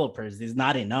developers. There's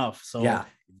not enough. So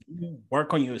you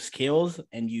work on your skills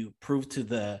and you prove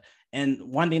to and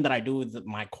one thing that I do with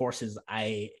my courses,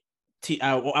 I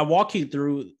walk you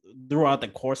throughout the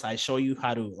course. I show you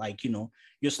how to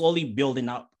you're slowly building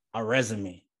up a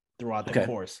resume throughout the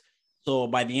course. So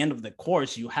by the end of the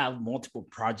course, you have multiple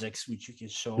projects which you can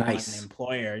show an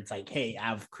employer. It's like, hey,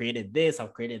 I've created this,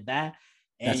 I've created that.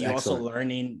 And you're also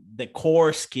learning the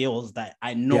core skills that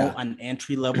I know an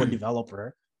entry-level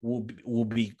developer will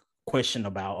be questioned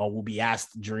about or will be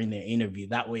asked during the interview.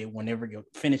 That way, whenever you're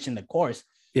finishing the course,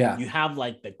 you have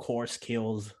like the core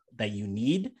skills that you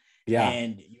need.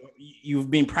 And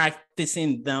you've been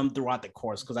practicing them throughout the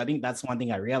course. Because I think that's one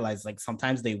thing I realized, like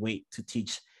sometimes they wait to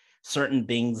teach certain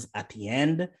things at the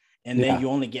end. And then you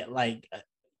only get like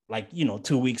like,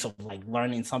 2 weeks of like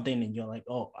learning something, and you're like,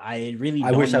 oh, I really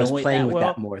I don't wish I was know it playing that with well.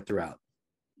 that more throughout.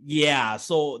 Yeah.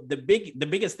 So the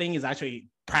biggest thing is actually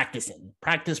practicing,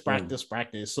 practice.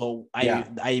 So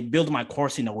I build my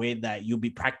course in a way that you'll be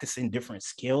practicing different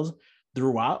skills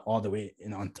throughout all the way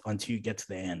until you get to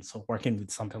the end. So working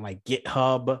with something like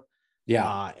GitHub,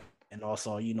 and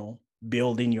also,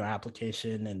 building your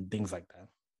application and things like that.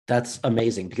 That's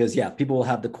amazing because people will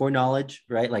have the core knowledge,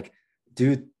 right? Like,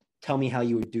 tell me how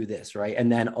you would do this, right?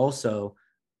 And then also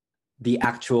the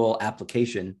actual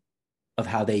application of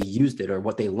how they used it or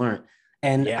what they learned.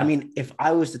 And I mean, if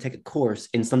I was to take a course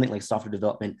in something like software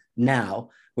development now,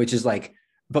 which is like,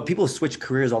 but people switch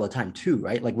careers all the time too,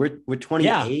 right? Like we're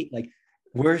 28, like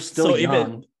we're still young.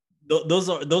 Even those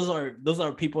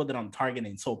are people that I'm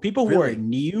targeting. So people who are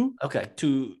new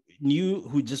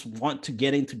who just want to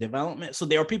get into development. So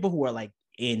there are people who are like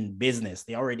in business,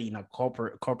 they're already in a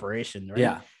corporation, right?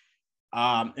 Yeah.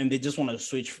 And they just want to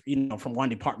switch, from one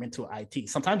department to IT.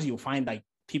 Sometimes you'll find like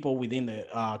people within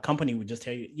the company would just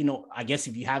tell you, I guess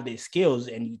if you have the skills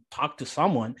and you talk to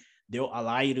someone,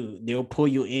 they'll pull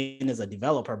you in as a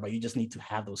developer, but you just need to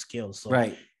have those skills. So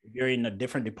if you're in a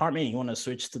different department, you want to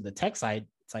switch to the tech side,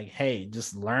 it's like, hey,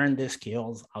 just learn the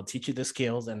skills. I'll teach you the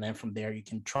skills. And then from there, you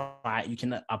can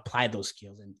apply those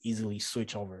skills and easily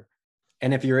switch over.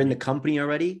 And if you're in the company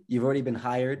already, you've already been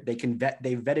hired, they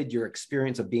vetted your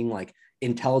experience of being like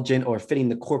intelligent or fitting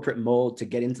the corporate mold to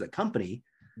get into the company.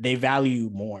 They value you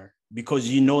more because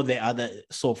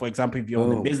so for example, if you're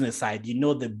on the business side,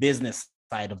 the business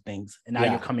side of things, and now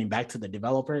you're coming back to the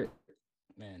developer,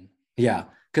 man. Yeah.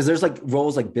 Because there's like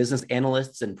roles like business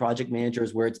analysts and project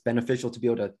managers where it's beneficial to be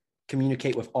able to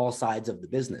communicate with all sides of the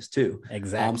business too.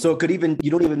 Exactly. So you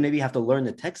don't even maybe have to learn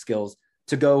the tech skills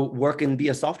to go work and be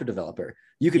a software developer.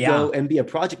 You could go and be a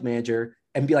project manager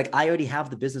and be like, I already have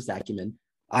the business acumen.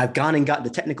 I've gone and got the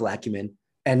technical acumen.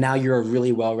 And now you're a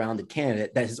really well-rounded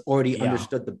candidate that has already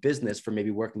understood the business for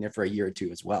maybe working there for a year or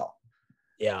two as well.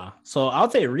 Yeah. So I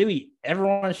would say really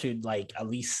everyone should like at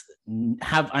least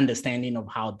have understanding of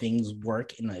how things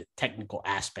work in a technical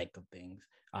aspect of things,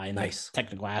 in a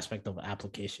technical aspect of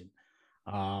application.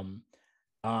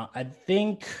 I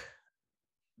think,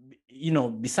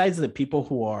 besides the people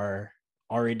who are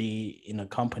already in a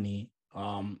company,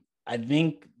 I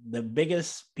think the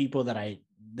biggest people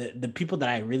the people that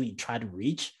I really try to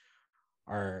reach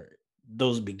are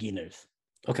those beginners.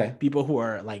 Okay. People who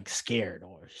are like scared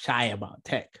or shy about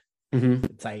tech. Mm-hmm.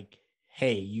 It's like,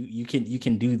 hey, you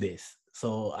can do this.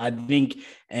 So I think,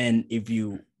 and if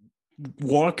you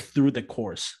walk through the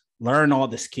course, learn all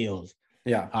the skills.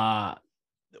 Yeah.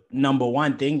 Number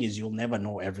one thing is you'll never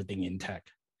know everything in tech.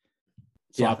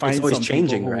 So I find it's always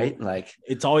changing, right? Like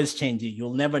it's always changing.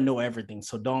 You'll never know everything.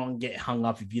 So don't get hung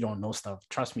up if you don't know stuff.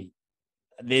 Trust me.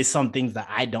 There's some things that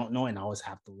I don't know and I always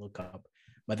have to look up.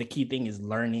 But the key thing is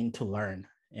learning to learn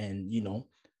and,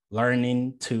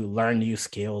 learning to learn new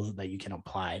skills that you can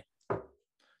apply.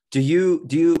 Do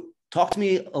you talk to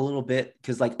me a little bit?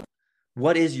 Because like,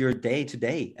 what is your day to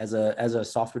day as a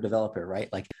software developer,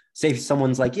 right? Like say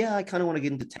someone's like, yeah, I kind of want to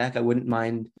get into tech. I wouldn't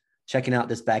mind checking out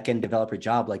this back-end developer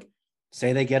job. Like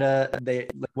say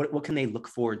what can they look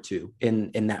forward to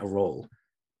in that role?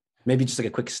 Maybe just like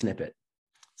a quick snippet.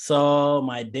 So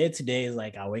my day to day is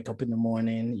like I wake up in the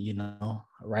morning,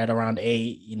 right around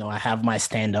 8, I have my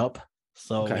stand up.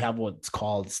 So we have what's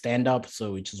called stand up.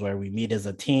 So which is where we meet as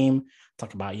a team,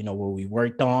 talk about, what we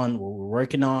worked on, what we're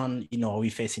working on, are we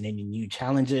facing any new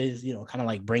challenges, kind of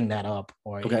like bring that up,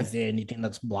 or is there anything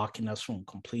that's blocking us from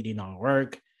completing our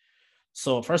work?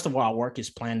 So first of all, our work is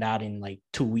planned out in like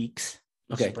 2 weeks.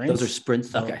 Okay. Sprints. Those are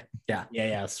sprints. So, okay. Yeah.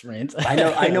 Yeah. Sprints.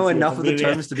 I know enough of the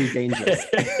terms to be dangerous.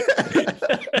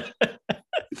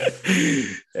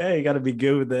 Yeah, you got to be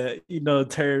good with the,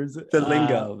 terms. The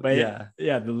lingo.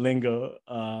 The lingo.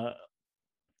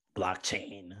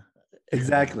 Blockchain.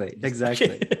 Exactly.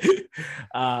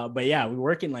 But yeah, we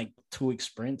work in like 2 week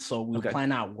sprints. So we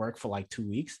plan out work for like 2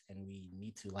 weeks and we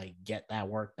need to like get that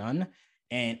work done.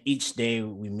 And each day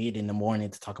we meet in the morning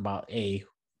to talk about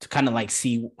to kind of like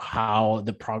see how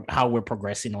we're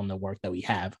progressing on the work that we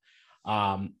have.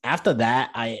 After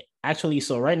that,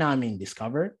 so right now I'm in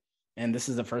Discover, and this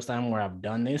is the first time where I've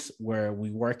done this, where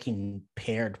we work in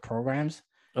paired programs.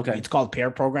 Okay. It's called pair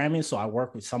programming. So I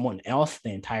work with someone else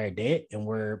the entire day, and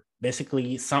we're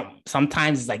basically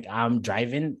sometimes it's like I'm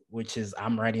driving, which is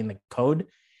I'm writing the code,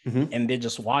 and they're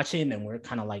just watching, and we're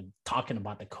kind of like talking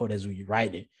about the code as we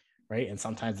write it. right? And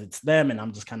sometimes it's them, and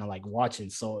I'm just kind of like watching.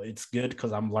 So it's good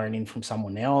because I'm learning from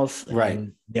someone else, Right.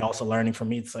 and they're also learning from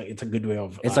me. It's a good way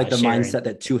of It's like the sharing. mindset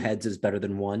that two heads is better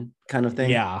than one kind of thing.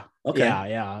 Yeah. Okay.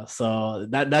 Yeah. So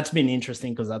that's been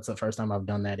interesting because that's the first time I've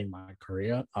done that in my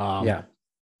career. Yeah.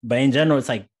 But in general, it's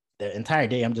like the entire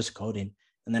day I'm just coding,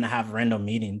 and then I have random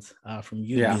meetings from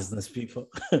you business people.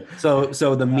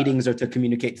 So the meetings are to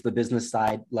communicate to the business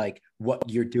side, like what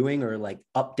you're doing or like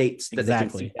updates that they can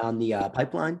see down the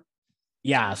pipeline.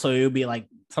 Yeah. So it would be like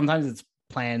sometimes it's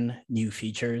plan new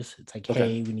features. It's like,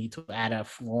 hey, we need to add a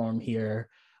form here.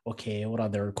 Okay, what are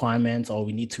the requirements? Or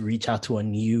we need to reach out to a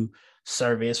new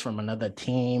service from another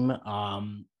team.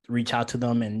 Reach out to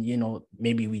them, and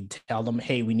maybe we tell them,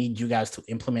 hey, we need you guys to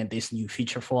implement this new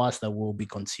feature for us that we'll be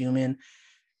consuming.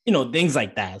 Things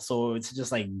like that. So it's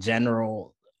just like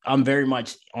general. I'm very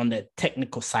much on the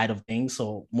technical side of things.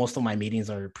 So most of my meetings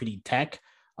are pretty tech.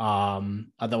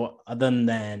 Other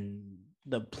than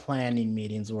the planning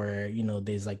meetings where,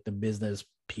 there's like the business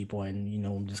people and,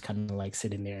 I'm just kind of like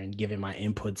sitting there and giving my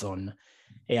inputs on,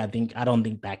 hey, I don't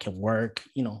think that can work,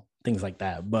 things like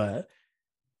that. But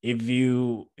if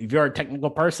you're a technical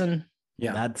person,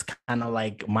 that's kind of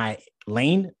like my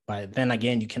lane. But then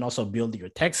again, you can also build your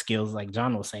tech skills, like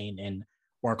John was saying, and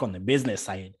work on the business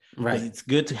side. Right. It's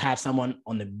good to have someone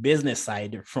on the business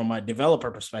side from a developer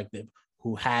perspective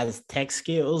who has tech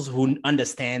skills, who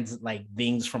understands like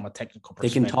things from a technical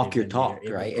perspective. They can talk your talk,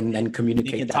 right? And then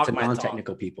communicate that to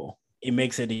non-technical people. It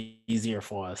makes it easier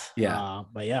for us. Yeah.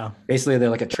 But yeah. Basically, they're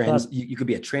like you could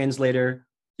be a translator.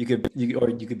 You could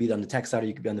be on the tech side, or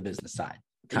you could be on the business side.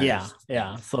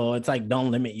 Yeah. So it's like,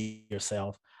 don't limit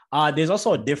yourself. There's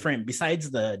also a different,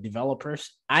 besides the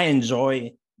developers, I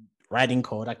enjoy writing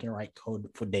code. I can write code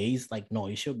for days, like no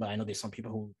issue. But I know there's some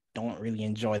people who don't really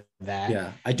enjoy that.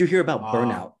 Yeah, I do hear about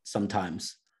burnout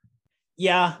sometimes.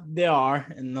 Yeah, there are.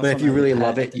 But if you really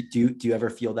love it, do you ever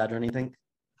feel that or anything?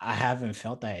 I haven't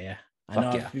felt that yet. I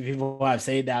know a few people who have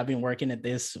said that I've been working at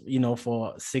this,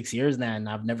 for 6 years now, and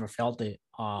I've never felt it.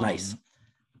 Nice.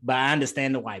 But I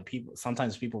understand why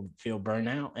sometimes people feel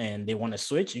burnout and they want to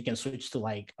switch. You can switch to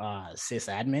like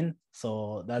sysadmin.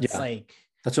 So that's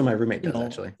that's what my roommate does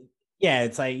actually. Yeah,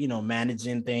 it's like,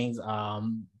 managing things.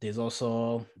 There's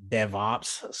also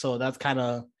DevOps. So that's kind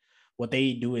of what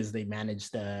they do, is they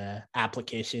manage the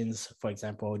applications, for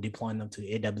example, deploying them to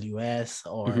AWS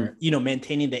or,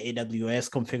 maintaining the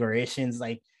AWS configurations,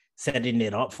 like setting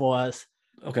it up for us.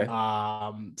 Okay.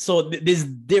 So there's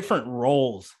different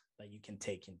roles that you can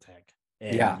take in tech.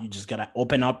 And you just got to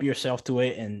open up yourself to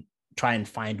it and try and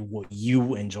find what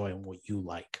you enjoy and what you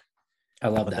like. I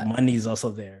love that. The money is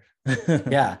also there.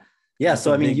 Yeah.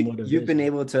 So, I mean, you've been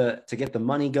able to get the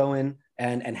money going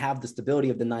and have the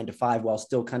stability of the 9 to 5 while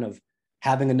still kind of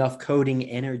having enough coding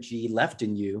energy left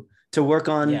in you to work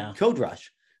on Code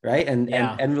Rush, right? And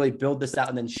really build this out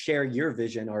and then share your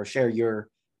vision or share your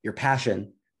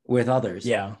passion with others.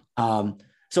 Yeah.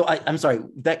 So I'm sorry,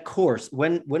 that course,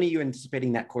 when are you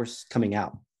anticipating that course coming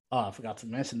out? Oh, I forgot to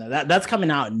mention that's coming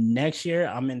out next year.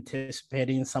 I'm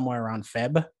anticipating somewhere around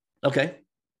Feb. Okay.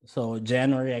 So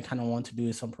January, I kind of want to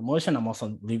do some promotion. I'm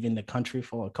also leaving the country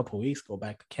for a couple of weeks, go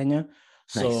back to Kenya.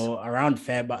 So around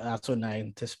Feb, that's when I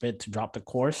anticipate to drop the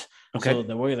course. Okay. So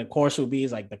the way the course will be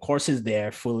is like the course is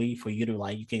there fully for you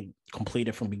to you can complete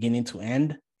it from beginning to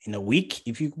end in a week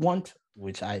if you want,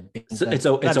 which I think it's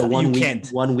a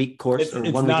 1 week course.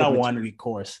 It's not a 1 week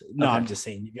course. No, okay. I'm just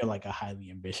saying you're like a highly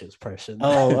ambitious person.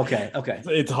 Oh, okay.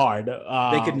 It's hard.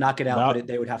 They could knock it out, but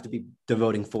they would have to be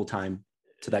devoting full time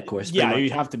to that course. Yeah, you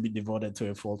have to be devoted to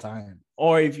it full time.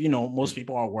 Or if most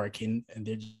people are working and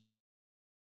they're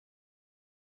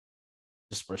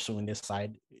just pursuing this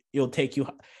side, it'll take you,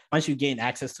 once you gain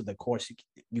access to the course,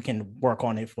 you can work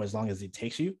on it for as long as it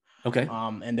takes you. Okay.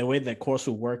 And the way the course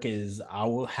will work is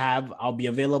I'll be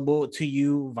available to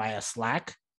you via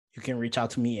Slack. You can reach out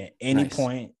to me at any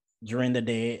point during the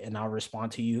day and I'll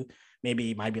respond to you. Maybe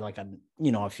it might be like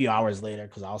a few hours later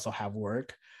because I also have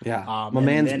work. Yeah. My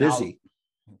man's busy.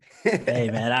 Hey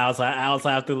man, I also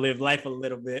have to live life a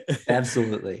little bit.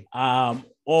 Absolutely. And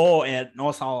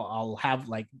also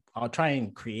I'll try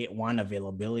and create one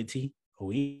availability a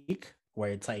week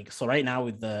where it's like, so right now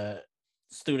with the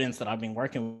students that I've been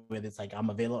working with, it's like I'm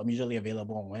usually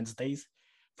available on Wednesdays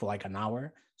for like an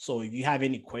hour. So if you have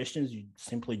any questions, you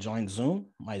simply join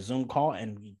my Zoom call,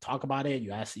 and we talk about it.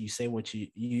 You say what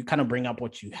you kind of bring up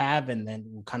what you have, and then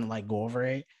we'll kind of like go over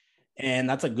it. And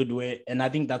that's a good way. And I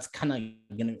think that's going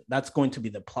to be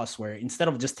the plus, where instead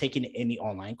of just taking any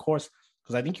online course,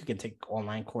 because I think you can take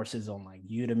online courses on like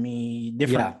Udemy,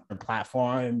 different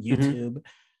platform, YouTube.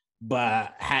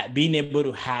 but being able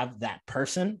to have that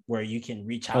person where you can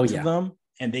reach out to them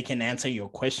and they can answer your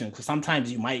question. Because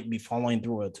sometimes you might be following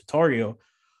through a tutorial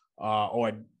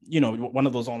or, one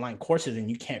of those online courses and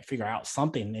you can't figure out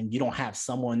something and you don't have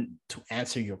someone to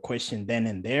answer your question then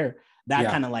and there. That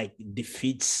kind of like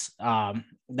defeats,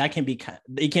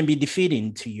 it can be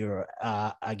defeating to your,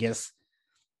 I guess,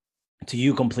 to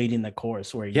you completing the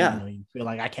course where you feel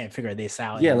like I can't figure this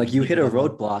out. Yeah, like you hit a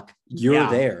roadblock, you're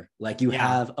there. Like you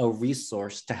have a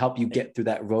resource to help you get through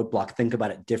that roadblock, think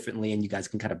about it differently, and you guys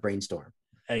can kind of brainstorm.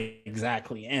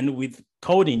 Exactly. And with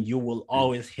coding, you will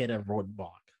always hit a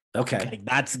roadblock. Okay. Like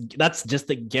that's just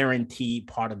a guarantee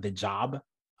part of the job.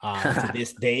 To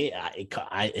this day, it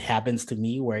happens to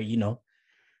me where,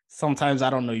 sometimes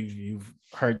I don't know if you've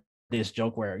heard this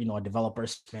joke where, a developer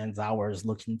spends hours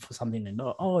looking for something and it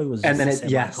was just,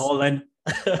 and then colon.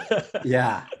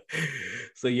 Yeah.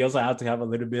 So you also have to have a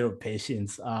little bit of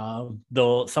patience.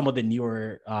 Though some of the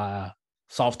newer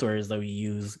softwares that we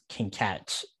use can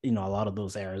catch, a lot of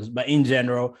those errors. But in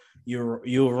general,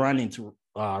 you'll run into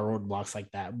roadblocks like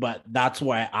that. But that's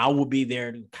why I will be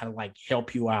there to kind of like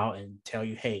help you out and tell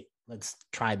you, hey, let's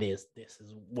try this. This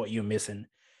is what you're missing.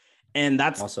 And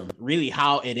that's awesome. Really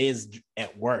how it is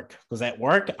at work. Because at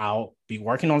work, I'll be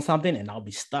working on something and I'll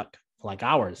be stuck for like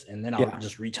hours. And then I'll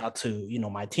just reach out to,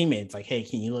 my teammates like, hey,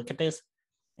 can you look at this?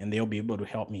 And they'll be able to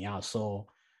help me out. So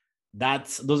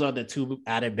those are the two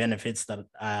added benefits that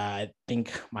I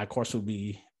think my course will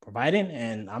be providing.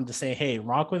 And I'm just saying, hey,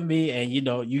 rock with me.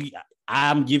 And,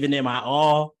 I'm giving it my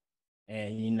all.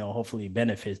 And, hopefully it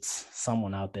benefits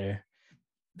someone out there.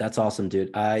 That's awesome,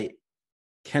 dude. I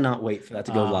cannot wait for that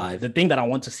to go live. The thing that I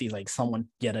want to see is like someone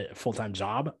get a full-time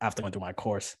job after going through my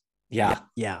course. Yeah.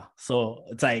 So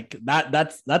it's like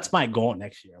that's my goal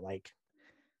next year. Like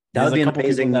that would be an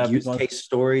amazing use case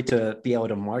story to be able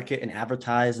to market and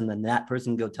advertise, and then that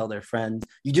person go tell their friends.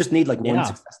 You just need like one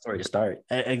success story to start.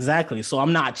 Exactly. So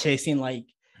I'm not chasing like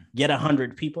get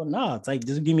 100 people. No, it's like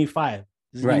just give me 5.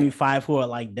 Just give me 5 who are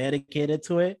like dedicated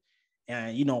to it.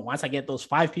 And once I get those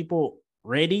 5 people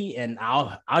ready, and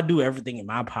I'll do everything in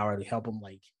my power to help them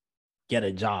like get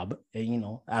a job. And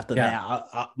after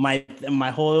that,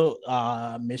 my whole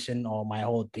mission or my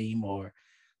whole theme or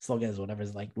slogans, whatever,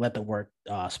 is like let the work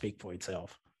speak for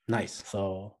itself. Nice.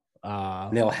 So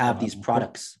they'll have these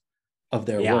products of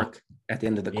their work at the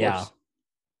end of the course.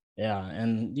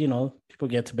 And people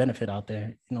get to benefit out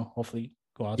there. Hopefully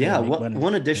go out there.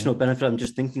 One additional benefit I'm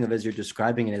just thinking of as you're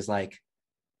describing it is like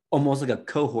almost like a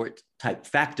cohort type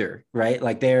factor, right?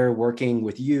 Like they're working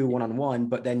with you one-on-one,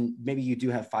 but then maybe you do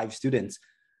have 5 students.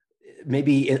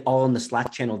 Maybe all in the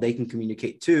Slack channel, they can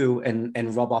communicate too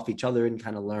and rub off each other and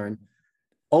kind of learn.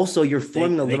 Also, you're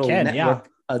forming a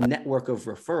network of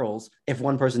referrals. If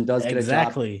one person does get a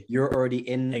job, you're already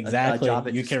in a job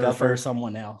at you can refer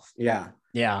someone else. Yeah.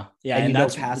 And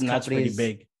that's pretty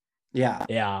big.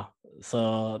 Yeah.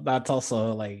 So that's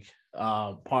also like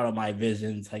part of my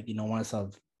visions. Like, once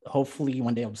hopefully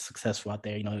one day I'm successful out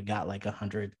there, got like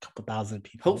 100, couple thousand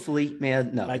people. Hopefully,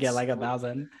 man. No, I get like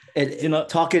 1,000.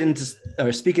 Talk it into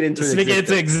or speak it into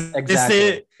existence.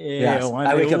 Exactly. Yes.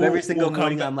 I wake up every single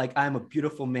morning. I'm like, I'm a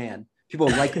beautiful man. People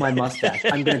like my mustache.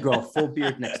 I'm gonna grow a full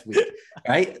beard next week.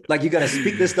 Right? Like you gotta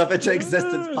speak this stuff into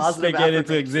existence. Positive. Speak it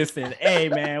into existence. Hey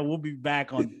man, we'll be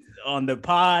back on the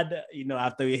pod.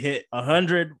 After we hit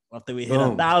 100, after we hit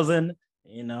 1,000.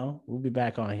 We'll be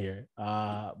back on here.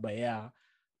 But yeah.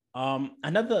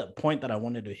 Another point that I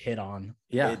wanted to hit on,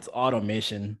 it's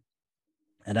automation.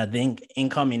 And I think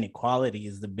income inequality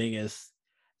is the biggest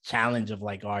challenge of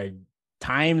like our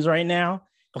times right now.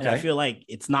 Okay. And I feel like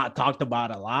it's not talked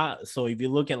about a lot. So if you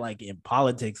look at like in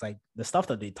politics, like the stuff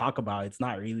that they talk about, it's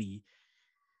not really,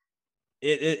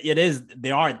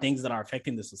 there are things that are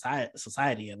affecting the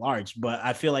society at large, but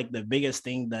I feel like the biggest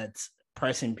thing that's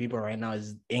pressing people right now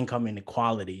is income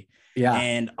inequality. Yeah.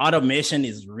 And automation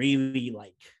is really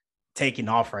like taking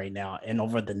off right now. And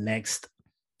over the next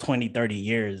 20, 30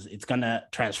 years, it's going to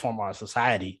transform our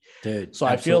society. Dude, so absolutely.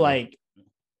 I feel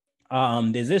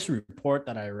like there's this report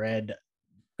that I read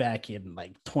back in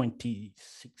like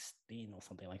 2016 or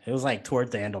something like that. It was like towards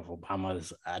the end of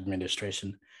Obama's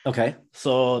administration. Okay.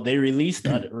 So they released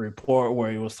a report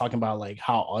where it was talking about like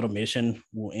how automation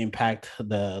will impact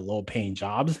the low paying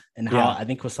jobs and how I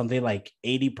think it was something like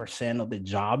 80% of the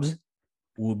jobs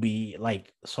will be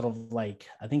like sort of like,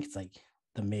 I think it's like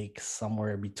to make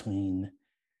somewhere between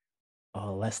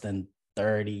less than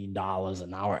 $30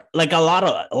 an hour. Like a lot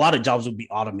of jobs will be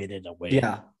automated away.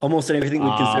 Yeah, almost everything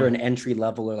we consider an entry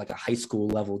level or like a high school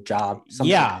level job.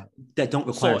 Something that don't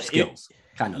require skills.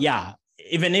 Kind of. Yeah,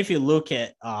 even if you look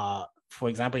at for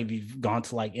example, if you've gone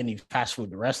to like any fast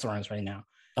food restaurants right now,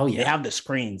 Oh yeah, they have the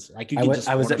screens. Like you I can was just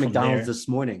I was order at from McDonald's there. this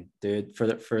morning, dude,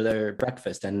 for their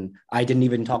breakfast, and I didn't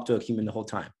even talk to a human the whole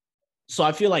time. So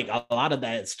I feel like a lot of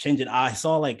that is changing. I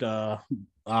saw like a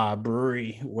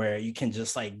brewery where you can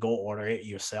just like go order it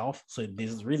yourself. So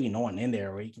there's really no one in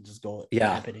there where you can just go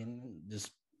Yeah, tap it in,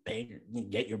 just pay,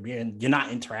 get your beer, and you're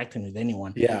not interacting with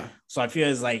anyone. yeah. So I feel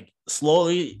it's like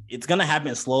slowly, it's gonna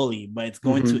happen slowly, but it's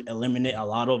going to eliminate a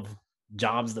lot of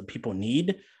jobs that people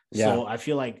need. Yeah. So I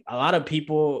feel like a lot of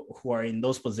people who are in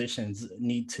those positions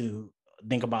need to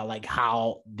think about like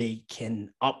how they can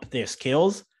up their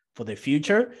skills for the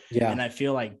future. Yeah. And I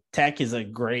feel like tech is a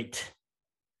great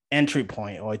entry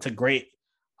point, or it's a great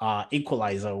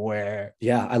equalizer where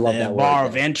Yeah, I love the that bar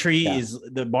word. of entry Yeah.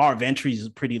 is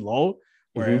pretty low,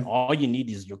 where all you need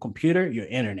is your computer, your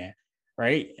internet,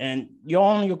 right? And you're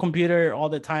on your computer all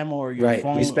the time, or your Right.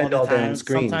 phone We spend all the all day on time.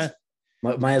 screens. Sometimes,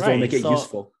 Might as well make it so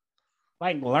useful.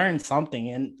 like learn something,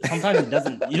 and sometimes it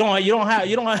doesn't. You don't have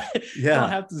you don't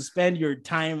have to spend your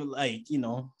time like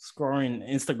scrolling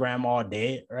Instagram all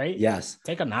day, right? Yes.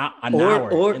 Take an hour,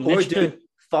 Or and dude,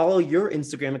 follow your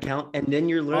Instagram account, and then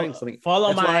you're learning something. Follow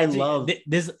That's my why IG. I love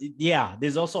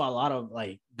There's also a lot of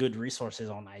like good resources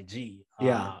on IG.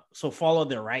 Yeah. So follow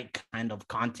the right kind of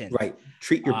content. Right.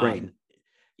 Treat your brain.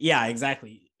 Yeah,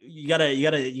 exactly. You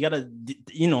gotta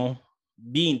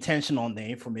be intentional on the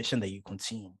information that you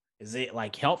consume. Is it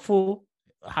like helpful?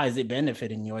 How is it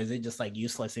benefiting you? Or is it just like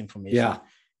useless information? Yeah.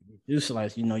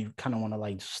 Useless, you kind of want to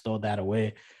like store that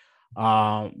away.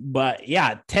 But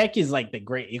yeah, tech is like the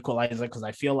great equalizer, because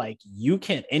I feel like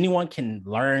anyone can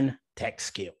learn tech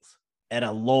skills at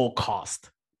a low cost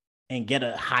and get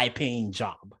a high paying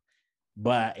job.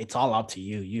 But it's all up to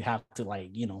you. You have to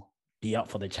like, be up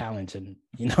for the challenge and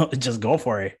just go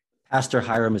for it. Pastor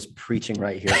Hiram is preaching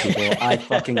right here, people. I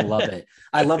fucking love it.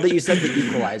 I love that you said the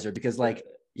equalizer, because like,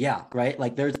 yeah, right.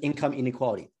 Like there's income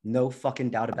inequality. No fucking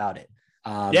doubt about it.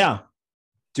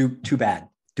 Too bad.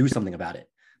 Do something about it.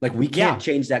 Like we can't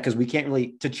change that, because we can't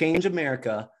really, to change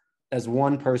America as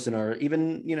one person, or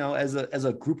even, as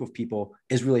a group of people,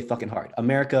 is really fucking hard.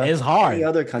 America is hard. Any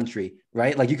other country,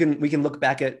 right? Like we can look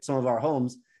back at some of our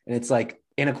homes, and it's like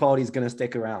inequality is going to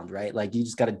stick around, right? Like you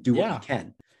just got to do what you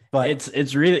can. But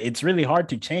it's really hard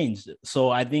to change. So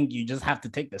I think you just have to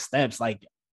take the steps, like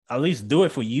at least do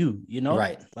it for you,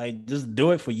 right? Like just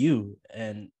do it for you,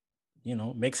 and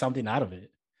make something out of it.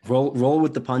 Roll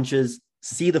with the punches.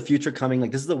 See the future coming.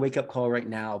 Like this is a wake up call right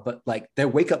now, but like their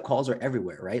wake up calls are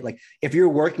everywhere, right? Like if you're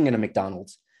working in a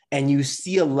McDonald's and you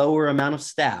see a lower amount of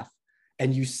staff,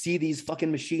 and you see these fucking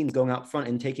machines going out front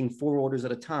and taking 4 orders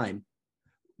at a time,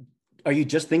 are you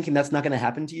just thinking that's not going to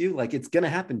happen to you? Like it's going to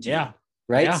happen to you.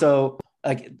 Right. Yeah. So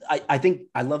like, I think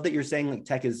I love that you're saying like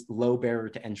tech is low barrier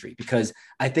to entry, because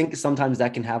I think sometimes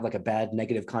that can have like a bad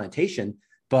negative connotation,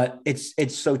 but it's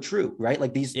so true, right?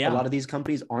 Like a lot of these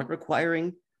companies aren't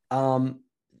requiring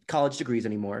college degrees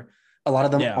anymore. A lot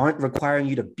of them aren't requiring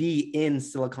you to be in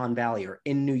Silicon Valley or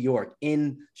in New York,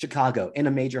 in Chicago, in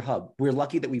a major hub. We're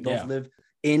lucky that we both live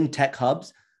in tech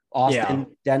hubs. Austin,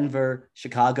 Denver,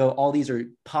 Chicago, all these are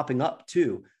popping up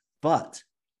too. But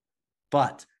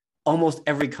almost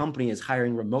every company is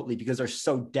hiring remotely because they're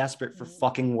so desperate for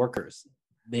fucking workers.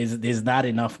 There's not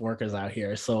enough workers out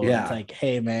here. So it's like,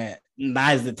 hey man,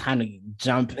 now is the time to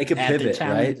jump. Make a pivot,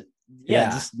 right?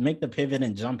 Just make the pivot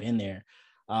and jump in there.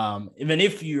 Even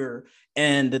if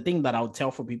and the thing that I would tell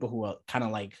for people who are kind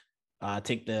of like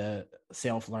take the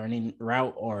self-learning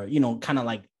route, or kind of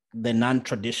like the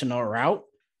non-traditional route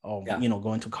of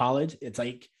going to college, it's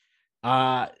like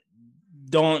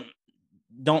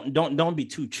don't be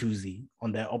too choosy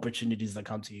on the opportunities that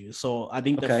come to you. So I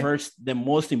think the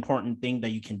most important thing that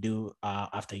you can do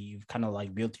after you've kind of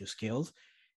like built your skills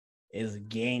is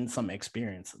gain some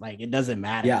experience. Like it doesn't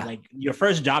matter. Like your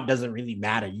first job doesn't really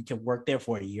matter. You can work there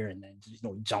for a year and then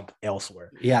jump elsewhere.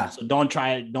 So don't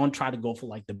try to go for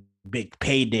like the big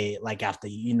payday like after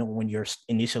when you're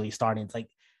initially starting. It's like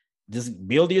just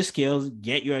build your skills,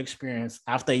 get your experience.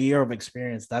 After a year of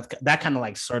experience, that kind of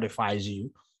like certifies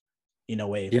you in a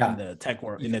way in the tech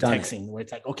world, in the tech scene, where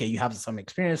it's like, okay, you have some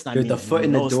experience. Dude, the foot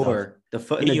in the door, the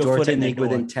foot in the door technique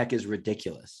within tech is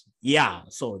ridiculous. Yeah.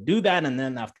 So do that. And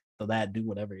then after that, do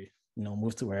whatever,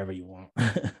 move to wherever you want.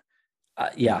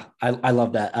 I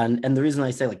love that. And the reason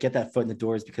I say like get that foot in the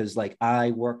door is because like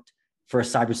I worked for a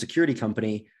cybersecurity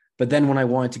company, but then when I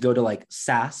wanted to go to like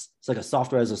SaaS, it's like a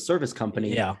software as a service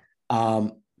company.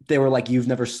 They were like, you've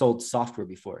never sold software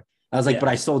before. I was like, but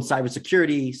I sold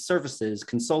cybersecurity services,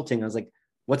 consulting. I was like,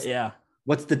 what's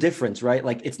the difference, right?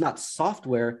 Like it's not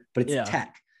software, but it's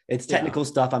tech. It's technical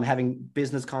stuff. I'm having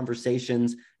business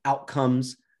conversations,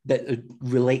 outcomes that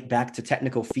relate back to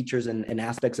technical features and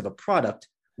aspects of a product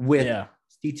with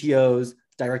CTOs,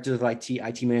 directors of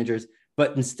IT managers,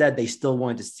 but instead they still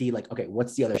wanted to see like, okay,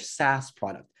 what's the other SaaS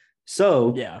product?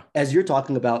 So as you're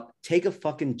talking about, take a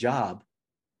fucking job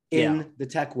in the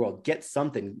tech world, get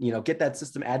something, get that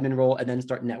system admin role and then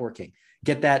start networking,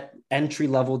 get that entry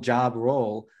level job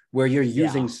role where you're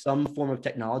using some form of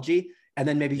technology. And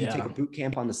then maybe you take a boot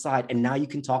camp on the side and now you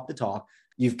can talk the talk.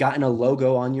 You've gotten a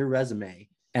logo on your resume.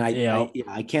 And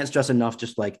I can't stress enough,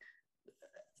 just like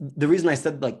the reason I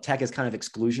said like tech is kind of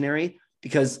exclusionary,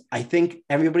 because I think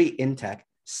everybody in tech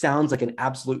sounds like an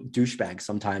absolute douchebag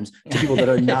sometimes to people that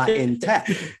are not in tech.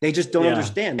 They just don't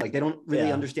understand. Like they don't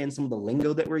really understand some of the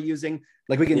lingo that we're using.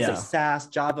 Like we can say SaaS,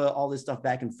 Java, all this stuff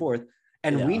back and forth.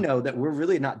 And we know that we're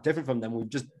really not different from them. We've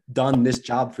just done this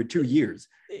job for 2 years,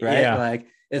 right? Like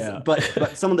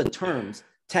but some of the terms,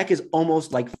 tech is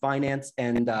almost like finance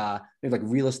and maybe like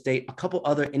real estate, a couple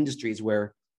other industries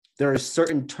where there are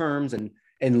certain terms and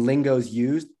lingos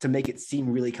used to make it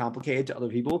seem really complicated to other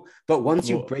people. But once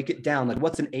you break it down, like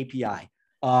what's an API?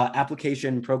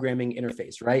 Application programming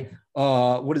interface, right?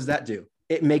 What does that do?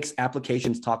 It makes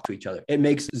applications talk to each other. It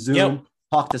makes Zoom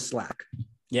talk to Slack.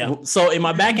 Yeah. So in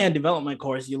my backend development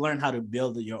course, you learn how to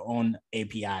build your own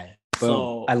API. Boom.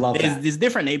 So I love that. There's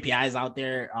different APIs out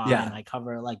there. And I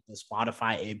cover like the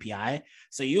Spotify API.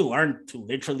 So you learn to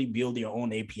literally build your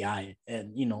own API.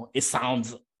 And, it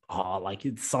sounds like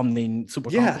it's something super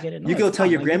complicated. No, you go tell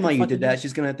your grandma you did that.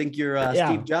 She's going to think you're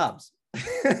Steve Jobs.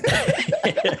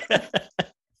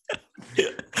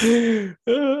 It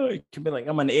can be like,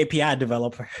 I'm an API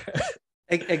developer.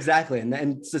 Exactly.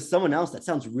 And to someone else, that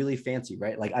sounds really fancy,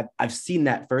 right? Like I've seen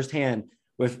that firsthand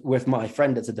with my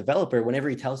friend that's a developer. Whenever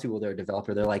he tells people they're a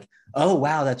developer, they're like, oh,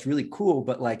 wow, that's really cool.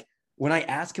 But like, when I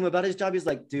ask him about his job, he's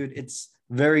like, dude, it's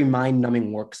very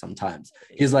mind-numbing work sometimes.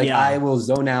 He's like, I will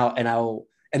zone out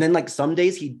and then like some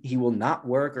days he will not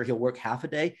work, or he'll work half a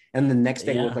day. And the next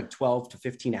day work like 12 to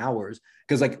 15 hours.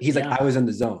 Cause like, he's like, I was in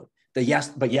the zone. But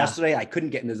yesterday I couldn't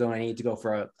get in the zone. I needed to go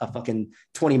for a fucking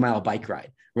 20-mile bike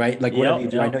ride, right? Like whatever you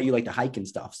do. I know you like to hike and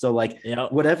stuff. So like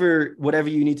whatever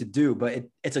you need to do, but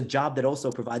it's a job that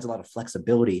also provides a lot of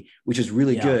flexibility, which is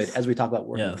really good as we talk about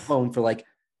working from home for like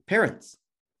parents.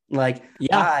 Like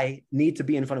I need to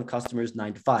be in front of customers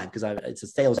 9 to 5 because it's a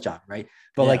sales job, right?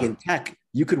 But like in tech,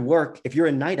 you could work, if you're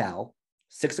a night owl,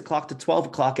 6 o'clock to 12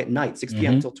 o'clock at night, 6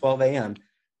 p.m. till 12 a.m.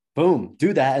 Boom,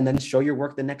 do that and then show your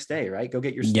work the next day, right? Go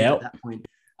get your sleep at that point.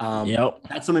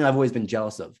 That's something I've always been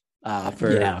jealous of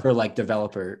for like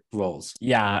developer roles.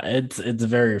 Yeah, it's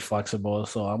very flexible.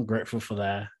 So I'm grateful for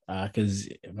that. Because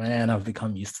man, I've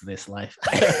become used to this life.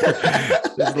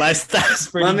 This lifestyle's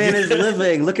pretty My man is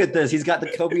living. Look at this. He's got the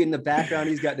Kobe in the background.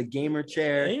 He's got the gamer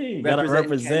chair. Hey, you gotta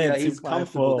represent. He's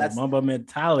comfortable. That's Mamba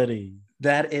mentality.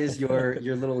 That is your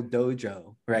little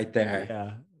dojo right there.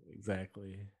 Yeah,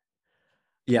 exactly.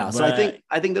 Yeah. So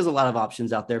I think there's a lot of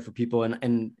options out there for people.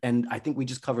 And I think we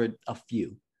just covered a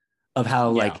few of how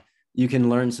like you can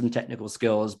learn some technical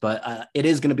skills, but it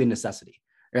is going to be a necessity.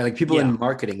 Right? Like people in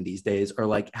marketing these days are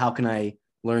like, how can I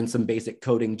learn some basic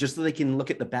coding just so they can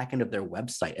look at the back end of their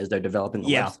website as they're developing a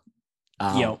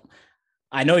website?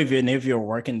 I know if you're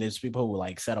working, there's people who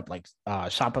like set up like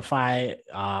Shopify.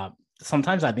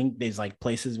 Sometimes I think there's like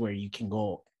places where you can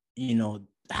go,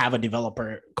 have a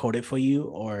developer code it for you,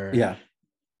 or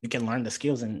you can learn the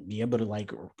skills and be able to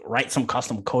like write some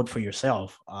custom code for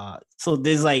yourself. So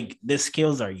these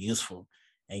skills are useful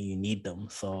and you need them.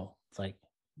 So it's like,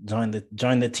 join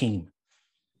the team.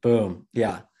 Boom.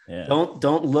 Yeah. Don't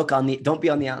be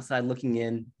on the outside looking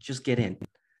in. Just get in.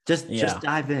 Just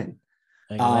dive in.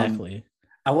 Exactly.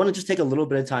 I want to just take a little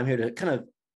bit of time here to kind of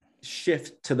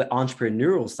shift to the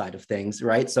entrepreneurial side of things,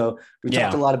 right? So we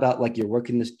talked a lot about like you're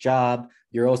working this job.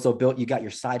 You're also you got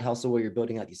your side hustle where you're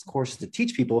building out these courses to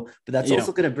teach people, but that's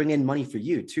also going to bring in money for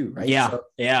you too, right? So,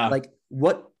 like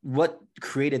what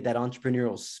created that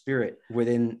entrepreneurial spirit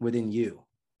within you?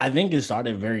 I think it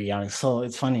started very young. So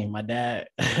it's funny. My dad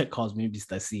calls me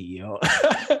Mr. CEO.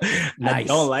 Nice. I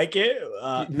don't like it.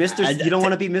 You don't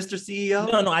want to be Mr.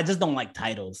 CEO? No. I just don't like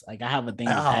titles. Like I have a thing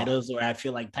with titles where I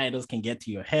feel like titles can get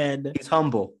to your head. He's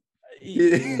humble.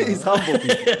 He's humble.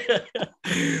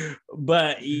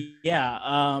 But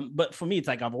but for me, it's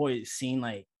like I've always seen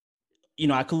like,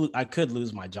 I could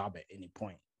lose my job at any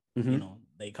point. Mm-hmm.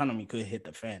 The economy could hit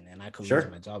the fan and I could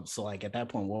lose my job. So like at that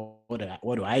point, what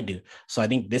do I do? So I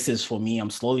think this is for me,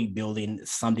 I'm slowly building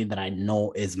something that I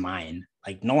know is mine.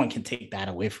 Like no one can take that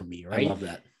away from me, right? I love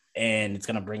that. And it's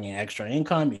going to bring in extra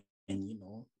income and,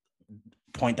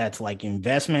 point that to like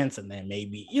investments, and then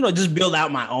maybe, just build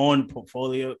out my own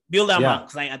portfolio,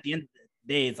 because like at the end of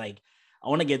the day, it's like I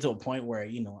want to get to a point where,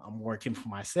 I'm working for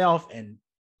myself and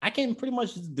I can pretty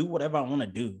much just do whatever I want to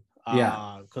do.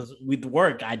 Because with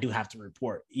work, I do have to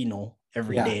report,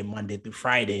 every day, Monday through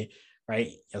Friday, right?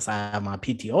 Yes, I have my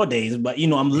PTO days, but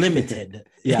I'm limited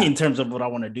in terms of what I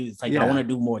want to do. It's like I want to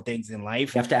do more things in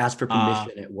life. You have to ask for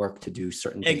permission at work to do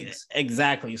certain things.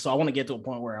 Exactly. So I want to get to a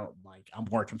point where I'm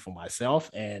working for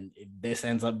myself, and if this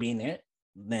ends up being it,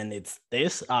 then it's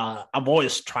this. I've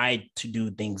always tried to do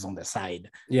things on the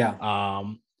side.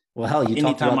 Well, hell, you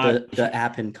talked about the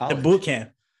app in college. The boot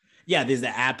camp. Yeah, there's the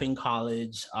app in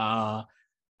college. I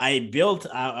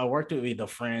worked with a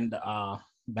friend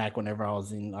back whenever I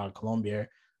was in Colombia.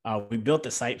 We built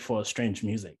a site for strange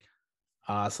music.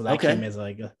 So that came as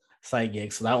like a side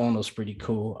gig. So that one was pretty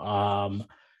cool.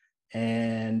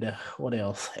 And what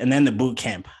else? And then the boot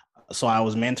camp. So I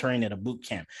was mentoring at a boot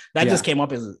camp. That just came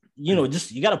up as,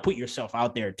 just you got to put yourself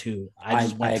out there too. I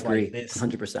agree. Like this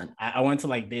 100%. I went to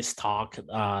like this talk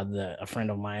a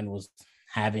friend of mine was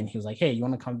having. He was like, hey, you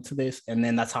want to come to this? And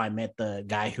then that's how I met the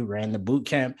guy who ran the boot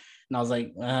camp. And I was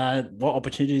like, what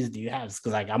opportunities do you have?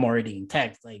 Because like I'm already in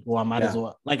tech. Like, well, I might as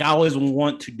well. Like I always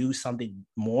want to do something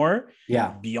more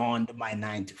beyond my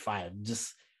 9 to 5.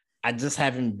 I just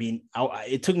haven't been.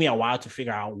 It took me a while to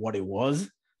figure out what it was.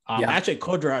 Actually,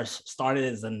 CodeRush started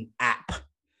as an app.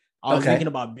 I was thinking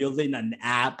about building an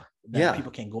app that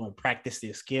people can go and practice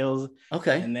their skills.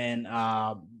 And then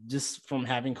just from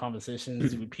having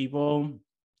conversations with people,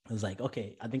 I was like,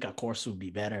 okay, I think a course would be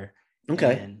better.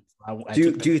 And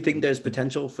do you think there's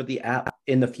potential for the app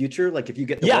in the future? Like if you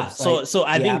get the website, so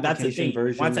I think that's the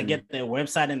thing. Once I get the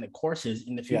website and the courses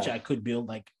in the future, I could build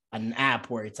like an app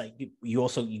where it's like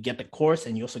you get the course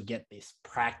and you also get this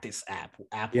practice app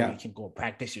where you can go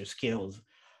practice your skills.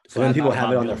 So then people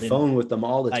have it on their phone with them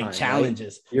all the time. Like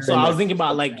challenges. Right? So I was thinking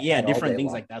about like, different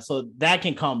things like that. So that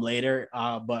can come later.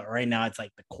 But right now it's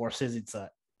like the courses, it's a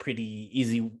pretty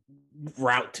easy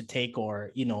route to take,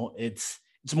 or, it's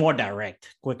more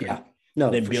direct, quicker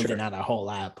than building out a whole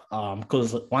app.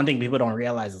 Because one thing people don't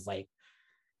realize is like,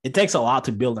 it takes a lot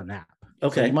to build an app.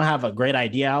 So you might have a great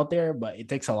idea out there, but it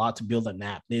takes a lot to build an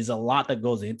app. There's a lot that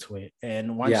goes into it.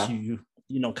 And once you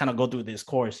kind of go through this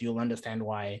course, you'll understand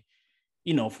why,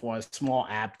 for a small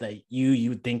app that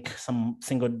you think some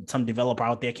developer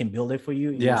out there can build it for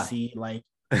you. You'll see like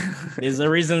there's a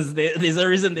reason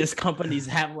these companies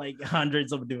have like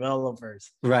hundreds of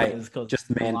developers. Right.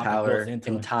 Just manpower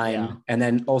and time. And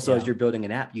then also as you're building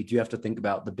an app, you do have to think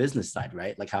about the business side,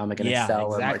 right? Like how am I going to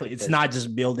sell? Exactly. It's not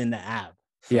just building the app.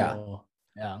 So,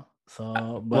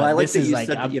 So, but I like that you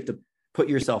said that you have to put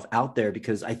yourself out there,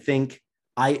 because I think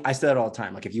I say that all the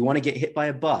time. Like if you want to get hit by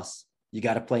a bus, you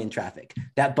got to play in traffic.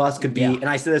 That bus could be, and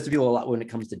I say this to people a lot when it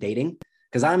comes to dating,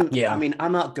 because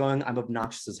I'm outgoing, I'm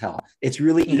obnoxious as hell. It's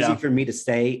really easy for me to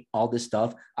say all this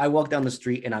stuff. I walk down the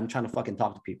street and I'm trying to fucking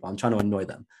talk to people. I'm trying to annoy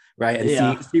them, right?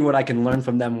 And see what I can learn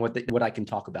from them, what I can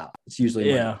talk about. It's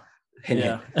usually but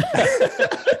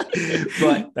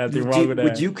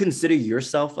would you consider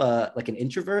yourself like an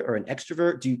introvert or an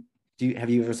extrovert? Have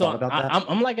you ever thought about that?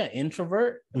 I'm like an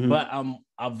introvert, but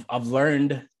I've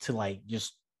learned to like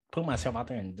just put myself out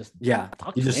there and just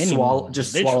talk to anyone.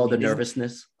 Swallow the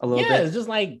nervousness a little bit. It's just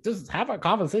like just have a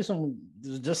conversation.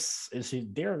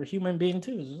 They're a human being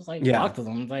too. It's just like talk to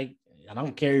them. It's like I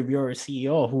don't care if you're a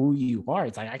CEO or who you are.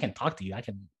 It's like I can talk to you.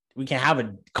 We can have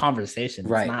a conversation.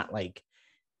 It's not like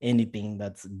anything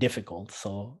that's difficult.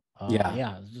 So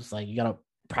it's just like you gotta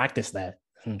practice that.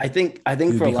 I think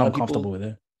for a lot of people, with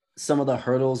it. Some of the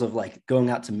hurdles of like going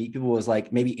out to meet people is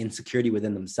like maybe insecurity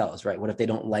within themselves, right? What if they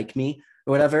don't like me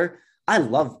or whatever?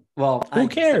 Who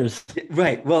cares?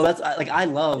 Right. Well, that's like, I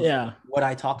love what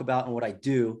I talk about and what I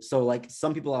do. So like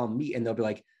some people I'll meet and they'll be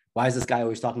like, why is this guy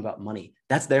always talking about money?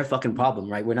 That's their fucking problem,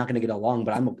 right? We're not going to get along,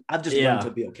 but I've just learned to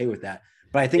be okay with that.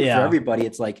 But I think for everybody,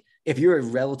 it's like, if you're a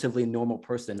relatively normal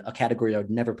person, a category I would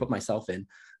never put myself in.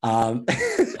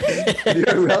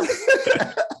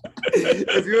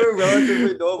 If you're a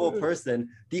relatively normal person,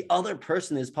 the other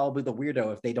person is probably the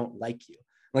weirdo if they don't like you.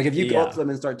 Like if you go up to them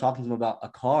and start talking to them about a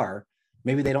car,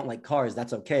 maybe they don't like cars.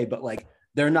 That's okay. But like,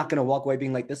 they're not going to walk away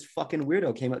being like, this fucking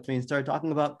weirdo came up to me and started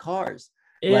talking about cars.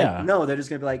 Like, no, they're just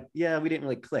going to be like, yeah, we didn't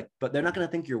really click, but they're not going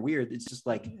to think you're weird. It's just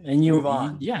like, and you move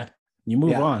on. You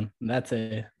move on. That's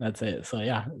it.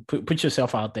 So put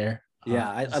yourself out there.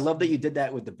 I love that you did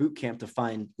that with the boot camp to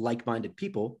find like-minded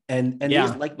people, and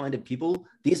these like-minded people,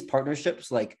 these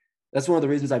partnerships, like That's one of the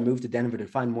reasons I moved to Denver, to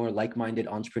find more like-minded,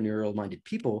 entrepreneurial-minded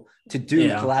people to do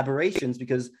Yeah. collaborations,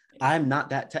 because I'm not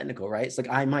that technical, right? It's like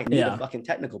I might need a fucking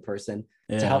technical person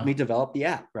to help me develop the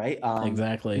app, right?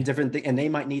 Exactly. And different things, and they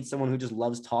might need someone who just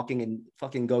loves talking and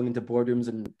fucking going into boardrooms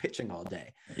and pitching all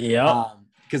day. Yeah.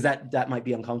 Because that might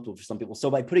be uncomfortable for some people. So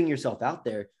by putting yourself out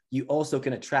there, you also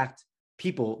can attract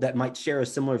people that might share a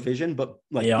similar vision, but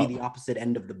like be the opposite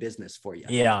end of the business for you.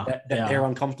 That they're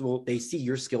uncomfortable. They see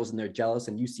your skills and they're jealous,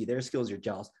 and you see their skills, you're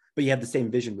jealous, but you have the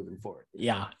same vision moving forward.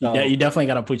 Yeah. So, you definitely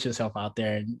got to put yourself out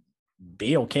there and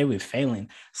be okay with failing.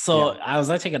 So I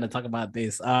was actually going to talk about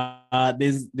this. I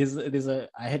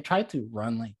had tried to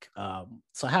run like,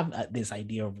 so I have this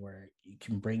idea of where you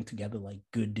can bring together like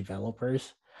good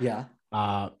developers. Yeah.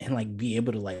 And like be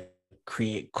able to like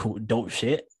create cool, dope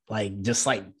shit. Like just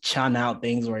like churn out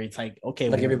things where it's like, okay,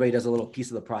 like everybody does a little piece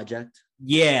of the project.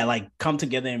 Yeah, like come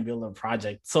together and build a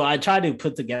project. So I tried to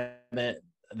put together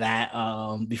that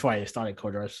before I started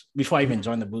CodeRush, before I even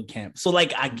joined the boot camp. So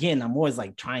like again, I'm always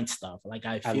like trying stuff. Like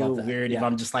I feel weird if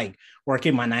I'm just like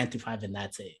working my 9 to 5 and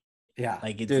that's it. Yeah,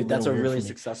 like dude, that's a really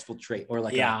successful trait, or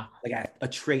like a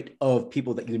trait of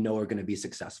people that you know are going to be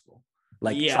successful.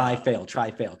 Like try, fail,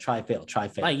 try, fail, try, fail, try,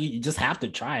 fail. Like you just have to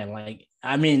try. And like,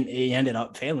 I mean, it ended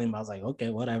up failing, but I was like, okay,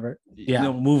 whatever.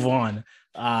 Move on.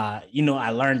 I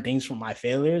learned things from my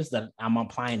failures that I'm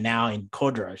applying now in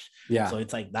CodeRush. Yeah. So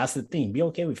it's like, that's the thing. Be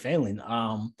okay with failing.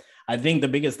 I think the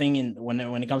biggest thing when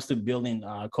it comes to building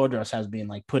CodeRush has been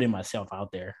like putting myself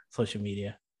out there, social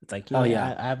media. It's like,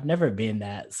 I've never been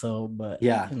that. So, but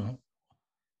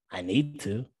I need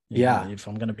to. If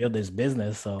I'm gonna build this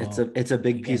business. So it's a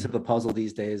big piece of the puzzle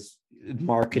these days.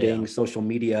 Marketing, social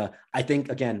media. I think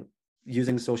again,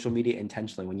 using social media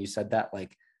intentionally. When you said that,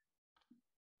 like,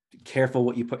 careful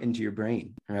what you put into your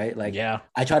brain, right? Like,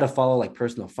 I try to follow like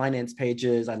personal finance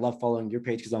pages. I love following your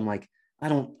page because I'm like, I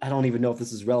don't even know if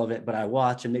this is relevant, but I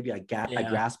watch and maybe I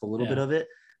grasp a little bit of it.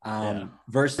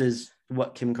 Versus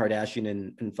what Kim Kardashian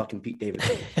and fucking Pete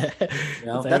Davidson.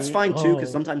 That's fine too, because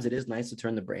sometimes it is nice to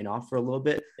turn the brain off for a little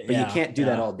bit, but you can't do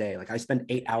that all day. Like I spend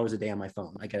 8 hours a day on my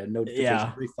phone. I get a notification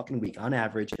every fucking week, on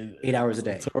average 8 hours a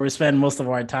day. That's where we spend most of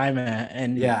our time at,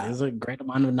 and there's a great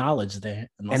amount of knowledge there.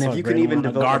 And if you can even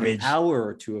devote like an hour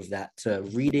or two of that to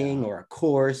reading or a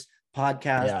course,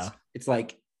 podcasts, it's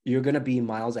like you're going to be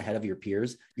miles ahead of your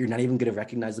peers. You're not even going to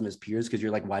recognize them as peers because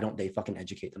you're like, why don't they fucking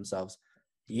educate themselves?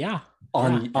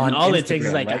 On all it takes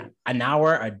is like an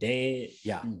hour a day.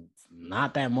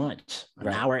 Not that much. An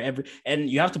hour every, and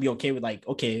you have to be okay with like,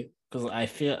 okay, because I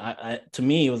feel to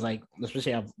me it was like,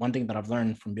 especially one thing that I've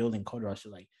learned from building CodeRush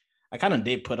is like, I kind of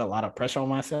did put a lot of pressure on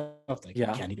myself. Like,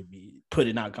 I need to be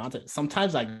putting out content.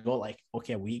 Sometimes I go like,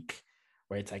 okay, a week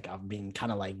where it's like I've been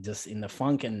kind of like just in the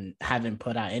funk and haven't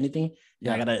put out anything.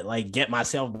 I gotta like get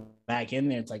myself back in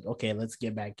there. It's like, okay, let's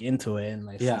get back into it and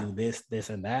let's do this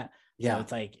and that. So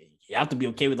it's like you have to be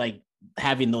okay with like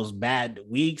having those bad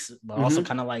weeks, but also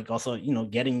kind of like also,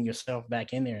 getting yourself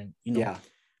back in there and,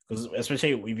 because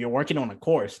especially if you're working on a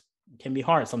course, it can be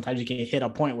hard. Sometimes you can hit a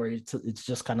point where it's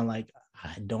just kind of like,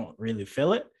 I don't really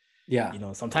feel it.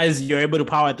 Sometimes you're able to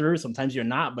power through, sometimes you're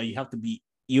not, but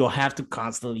you'll have to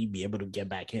constantly be able to get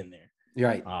back in there.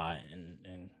 Right.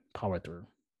 And power through.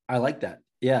 I like that.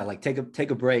 Yeah. Like take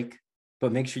a break,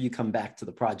 but make sure you come back to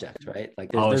the project, right?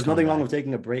 Like there's nothing wrong with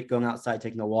taking a break, going outside,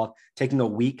 taking a walk, taking a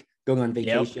week, going on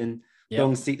vacation,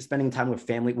 spending time with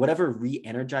family, whatever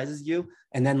re-energizes you,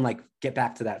 and then like get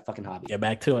back to that fucking hobby. Get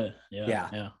back to it.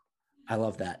 Yeah. I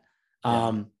love that.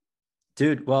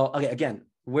 Dude, well, okay, again,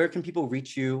 where can people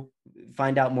reach you,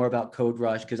 find out more about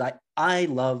CodeRush? Because I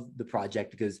love the project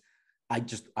because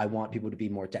I want people to be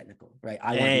more technical, right? I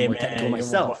want to be more technical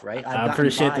myself, right? I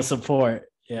appreciate the support.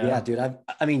 Yeah, dude.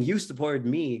 I mean, you supported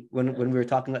me when we were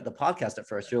talking about the podcast at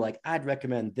first. You're like, I'd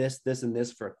recommend this, and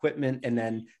this for equipment, and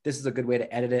then this is a good way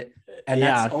to edit it. And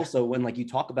that's also when like you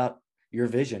talk about your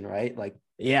vision, right? Like,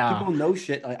 people know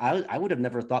shit. Like I would have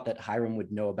never thought that Hiram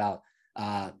would know about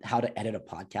how to edit a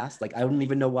podcast. Like I don't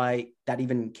even know why that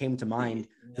even came to mind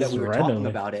that we were talking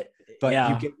about it. But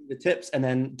you gave me the tips, and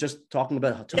then just talking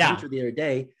about Hunter the other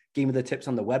day. Gave me the tips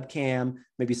on the webcam,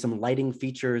 maybe some lighting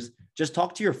features. Just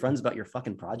talk to your friends about your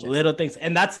fucking project. Little things.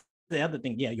 And that's the other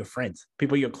thing. Yeah, your friends,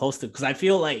 people you're close to. Because I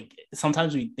feel like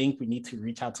sometimes we think we need to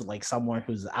reach out to like someone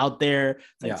who's out there.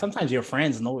 It's like sometimes your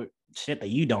friends know shit that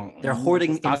you don't. They're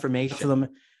hoarding information. To them.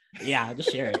 Yeah,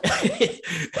 just share it.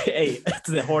 Hey,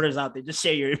 to the hoarders out there, just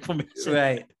share your information.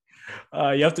 Right.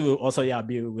 You have to also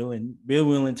be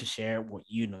willing to share what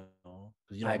you know,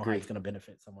 because you don't know how it's going to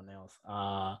benefit someone else.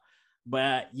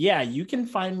 But you can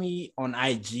find me on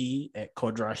IG at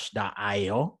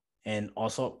coderush.io, and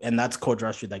that's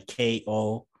CodeRush with a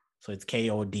KODRUSH. So it's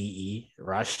KODE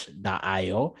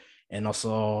rush.io. And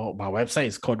also my website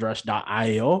is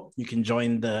coderush.io. You can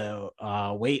join the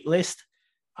wait list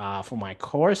for my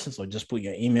course. So just put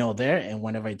your email there, and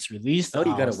whenever it's released, Oh, you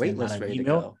got I'll a wait send out list an ready to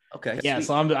email. go. Okay. Yeah, Sweet.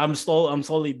 so I'm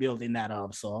slowly building that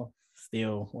up. So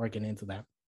still working into that.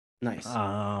 Nice.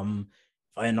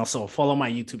 And also follow my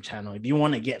YouTube channel if you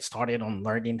want to get started on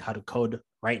learning how to code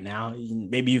right now.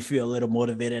 Maybe you feel a little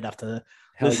motivated after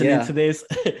listening to this.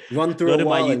 Run through a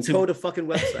wall and code a fucking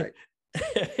website.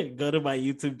 Go to my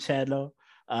YouTube channel,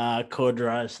 Code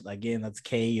Rush. Again, that's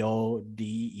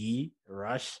KODE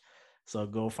Rush. So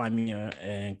go find me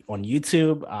on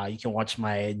YouTube. You can watch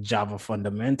my Java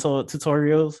fundamental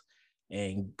tutorials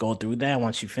and go through that.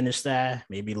 Once you finish that,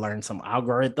 maybe learn some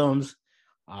algorithms.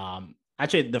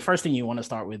 Actually, the first thing you want to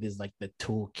start with is like the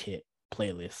toolkit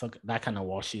playlist. So that kind of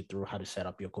walks you through how to set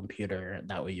up your computer.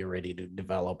 That way you're ready to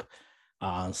develop.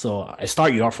 So I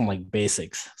start you off from like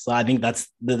basics. So I think that's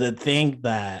the thing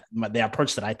that the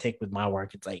approach that I take with my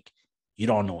work. It's like, you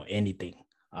don't know anything.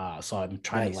 So I'm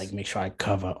trying to like make sure I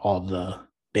cover all the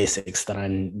basics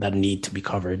that need to be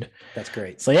covered. That's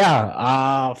great. So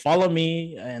yeah, follow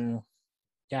me and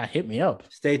yeah, hit me up.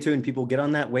 Stay tuned, people. Get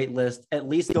on that wait list. At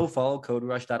least go follow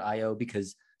coderush.io,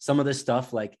 because some of this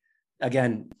stuff, like,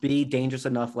 again, be dangerous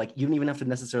enough. Like, you don't even have to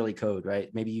necessarily code, right?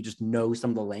 Maybe you just know some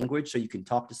of the language so you can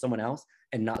talk to someone else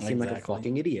and not seem like a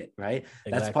fucking idiot, right?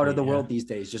 That's part of the world these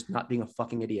days, just not being a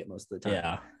fucking idiot most of the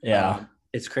time. Yeah.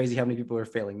 It's crazy how many people are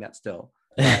failing that still.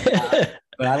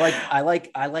 But I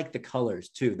like the colors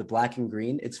too, the black and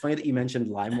green. It's funny that you mentioned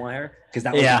LimeWire, because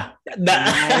that was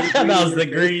that was the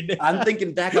green. I'm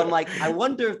thinking back, I'm like, I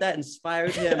wonder if that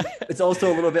inspired him. It's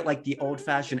also a little bit like the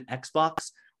old-fashioned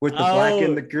Xbox with the black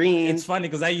and the green. It's funny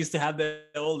because I used to have the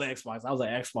old Xbox. I was an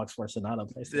Xbox person, not a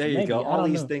PlayStation. There you go. All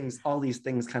these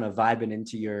things kind of vibing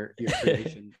into your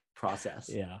creation process.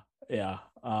 Yeah.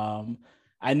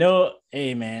 I know,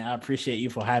 hey man, I appreciate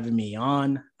you for having me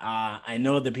on. I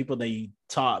know the people that you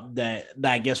taught that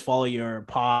I guess follow your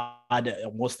pod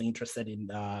are mostly interested in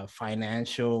the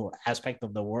financial aspect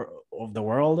of the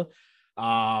world.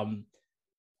 I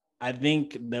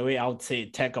think the way I would say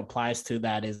tech applies to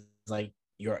that is like,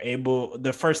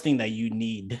 the first thing that you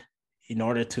need in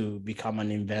order to become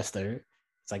an investor,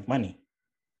 it's like money,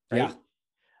 right? Yeah.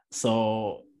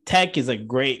 So tech is a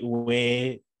great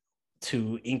way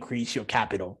to increase your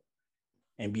capital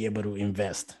and be able to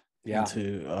invest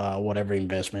into whatever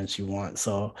investments you want.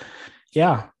 So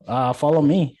follow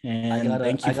me, and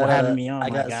thank you for having me on. I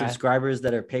got subscribers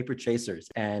that are paper chasers,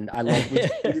 and I love we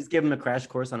just give them a crash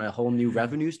course on a whole new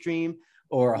revenue stream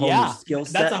or a whole new skill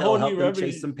set. That's a whole new revenue.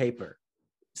 Chase some paper.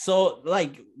 So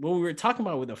like what we were talking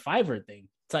about with the Fiverr thing,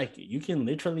 it's like you can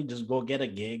literally just go get a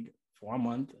gig for a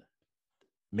month,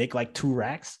 make like 2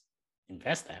 racks,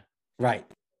 invest that. Right.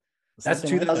 That's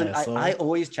 2000. Like that, I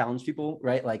always challenge people,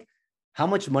 right? Like, how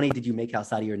much money did you make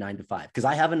outside of your 9 to 5? Because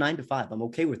I have a 9 to 5. I'm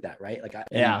okay with that, right? Like,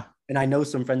 and I know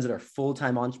some friends that are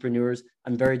full-time entrepreneurs.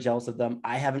 I'm very jealous of them.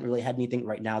 I haven't really had anything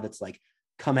right now that's like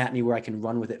come at me where I can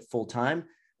run with it full time.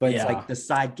 But it's like the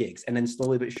side gigs, and then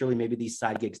slowly but surely, maybe these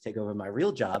side gigs take over my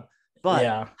real job.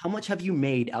 But how much have you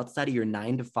made outside of your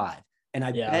 9 to 5? And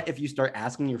I bet if you start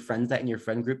asking your friends that in your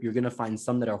friend group, you're gonna find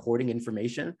some that are hoarding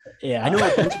information. I know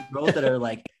a bunch of girls that are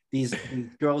like these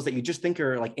girls that you just think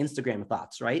are like Instagram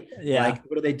thoughts, right? Like,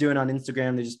 what are they doing on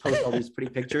Instagram? They just post all these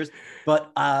pretty pictures.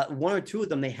 But 1 or 2 of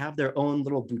them, they have their own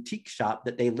little boutique shop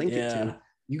that they link it to.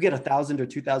 You get 1,000 or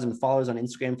 2,000 followers on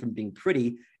Instagram from being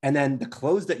pretty. And then the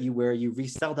clothes that you wear, you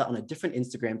resell that on a different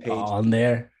Instagram page. On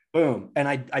there. Boom. And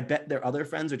I bet their other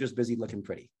friends are just busy looking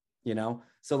pretty, you know?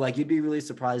 So like, you'd be really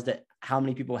surprised at how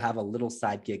many people have a little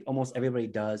side gig. Almost everybody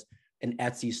does. An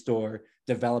Etsy store,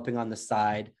 developing on the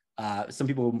side. Some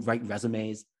people write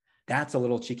resumes. That's a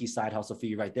little cheeky side hustle for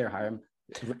you right there, Hiram.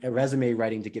 Resume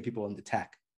writing to get people into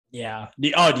tech. Yeah. Do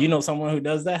you know someone who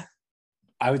does that?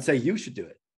 I would say you should do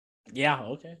it. Yeah.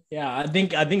 Okay. Yeah. I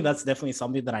think that's definitely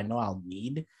something that I know I'll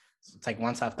need. So it's like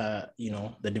once after,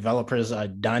 the developers are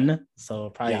done.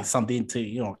 So probably something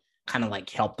to, kind of like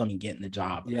help them get in the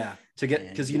job. Yeah. To get,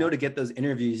 because to get those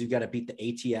interviews, you've got to beat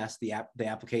the ATS, the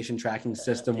application tracking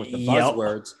system with the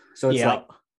buzzwords. So it's like,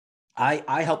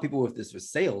 I help people with this with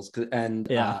sales,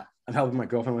 and I'm helping my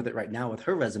girlfriend with it right now with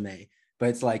her resume. But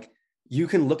it's like, you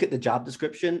can look at the job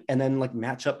description and then like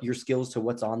match up your skills to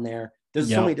what's on there. There's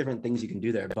so many different things you can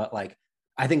do there. But like,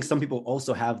 I think some people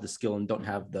also have the skill and don't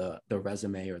have the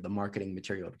resume or the marketing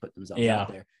material to put themselves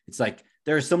out there. It's like,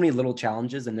 there are so many little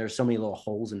challenges and there's so many little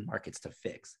holes in markets to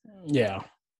fix. Yeah.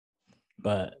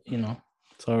 But,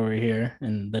 it's over here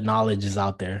and the knowledge is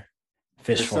out there.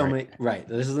 Fish There's for so it. many, right?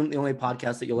 This isn't the only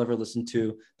podcast that you'll ever listen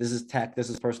to. This is tech. This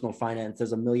is personal finance.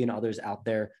 There's a million others out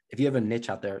there. If you have a niche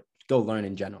out there, go learn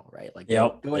in general, right? Like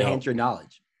go enhance your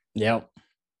knowledge. Yep.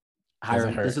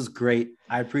 Hiram, this is great.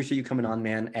 I appreciate you coming on,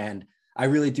 man. And I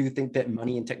really do think that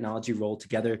money and technology roll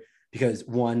together because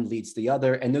one leads to the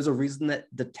other. And there's a reason that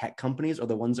the tech companies are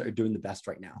the ones that are doing the best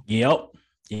right now. Yep.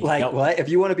 Like what? If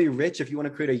you want to be rich, if you want to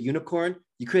create a unicorn,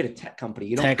 you create a tech company.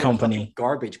 You don't tech create company. a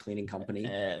garbage cleaning company.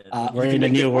 We're in the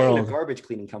new world. A garbage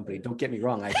cleaning company. Don't get me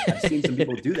wrong. I've seen some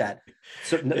people do that.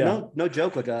 So no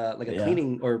joke. Like a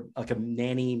cleaning or like a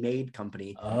nanny maid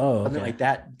company. Something like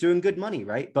that, doing good money,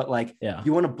 right? But like,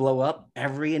 you want to blow up.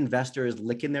 Every investor is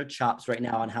licking their chops right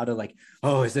now on how to like,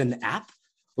 oh, is it an app?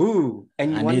 Ooh,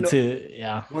 and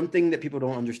one thing that people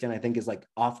don't understand, I think, is like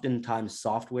oftentimes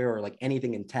software or like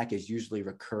anything in tech is usually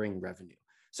recurring revenue.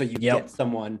 So you get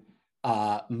someone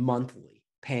monthly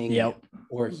paying you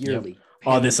or yearly.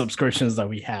 All the subscriptions that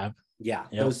we have. Yeah,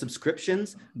 those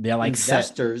subscriptions, they're like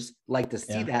investors like to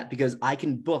see that because I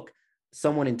can book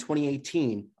someone in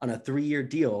 2018 on a 3-year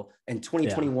deal. In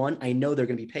 2021, I know they're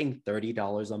going to be paying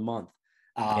 $30 a month.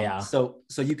 So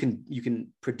you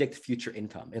can predict future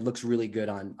income. It looks really good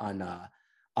on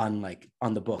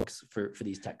the books for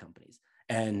these tech companies.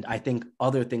 And I think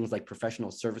other things like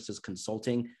professional services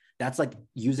consulting, that's like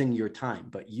using your time,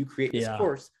 but you create this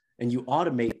course and you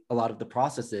automate a lot of the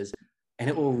processes and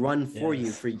it will run for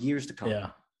you for years to come.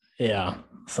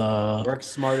 So work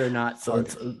smarter, not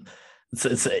harder.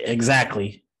 It's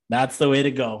exactly, that's the way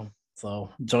to go. So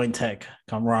join tech,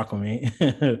 come rock with me.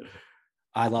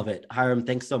 I love it. Hiram,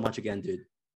 thanks so much again, dude.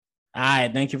 All right.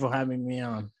 Thank you for having me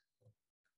on.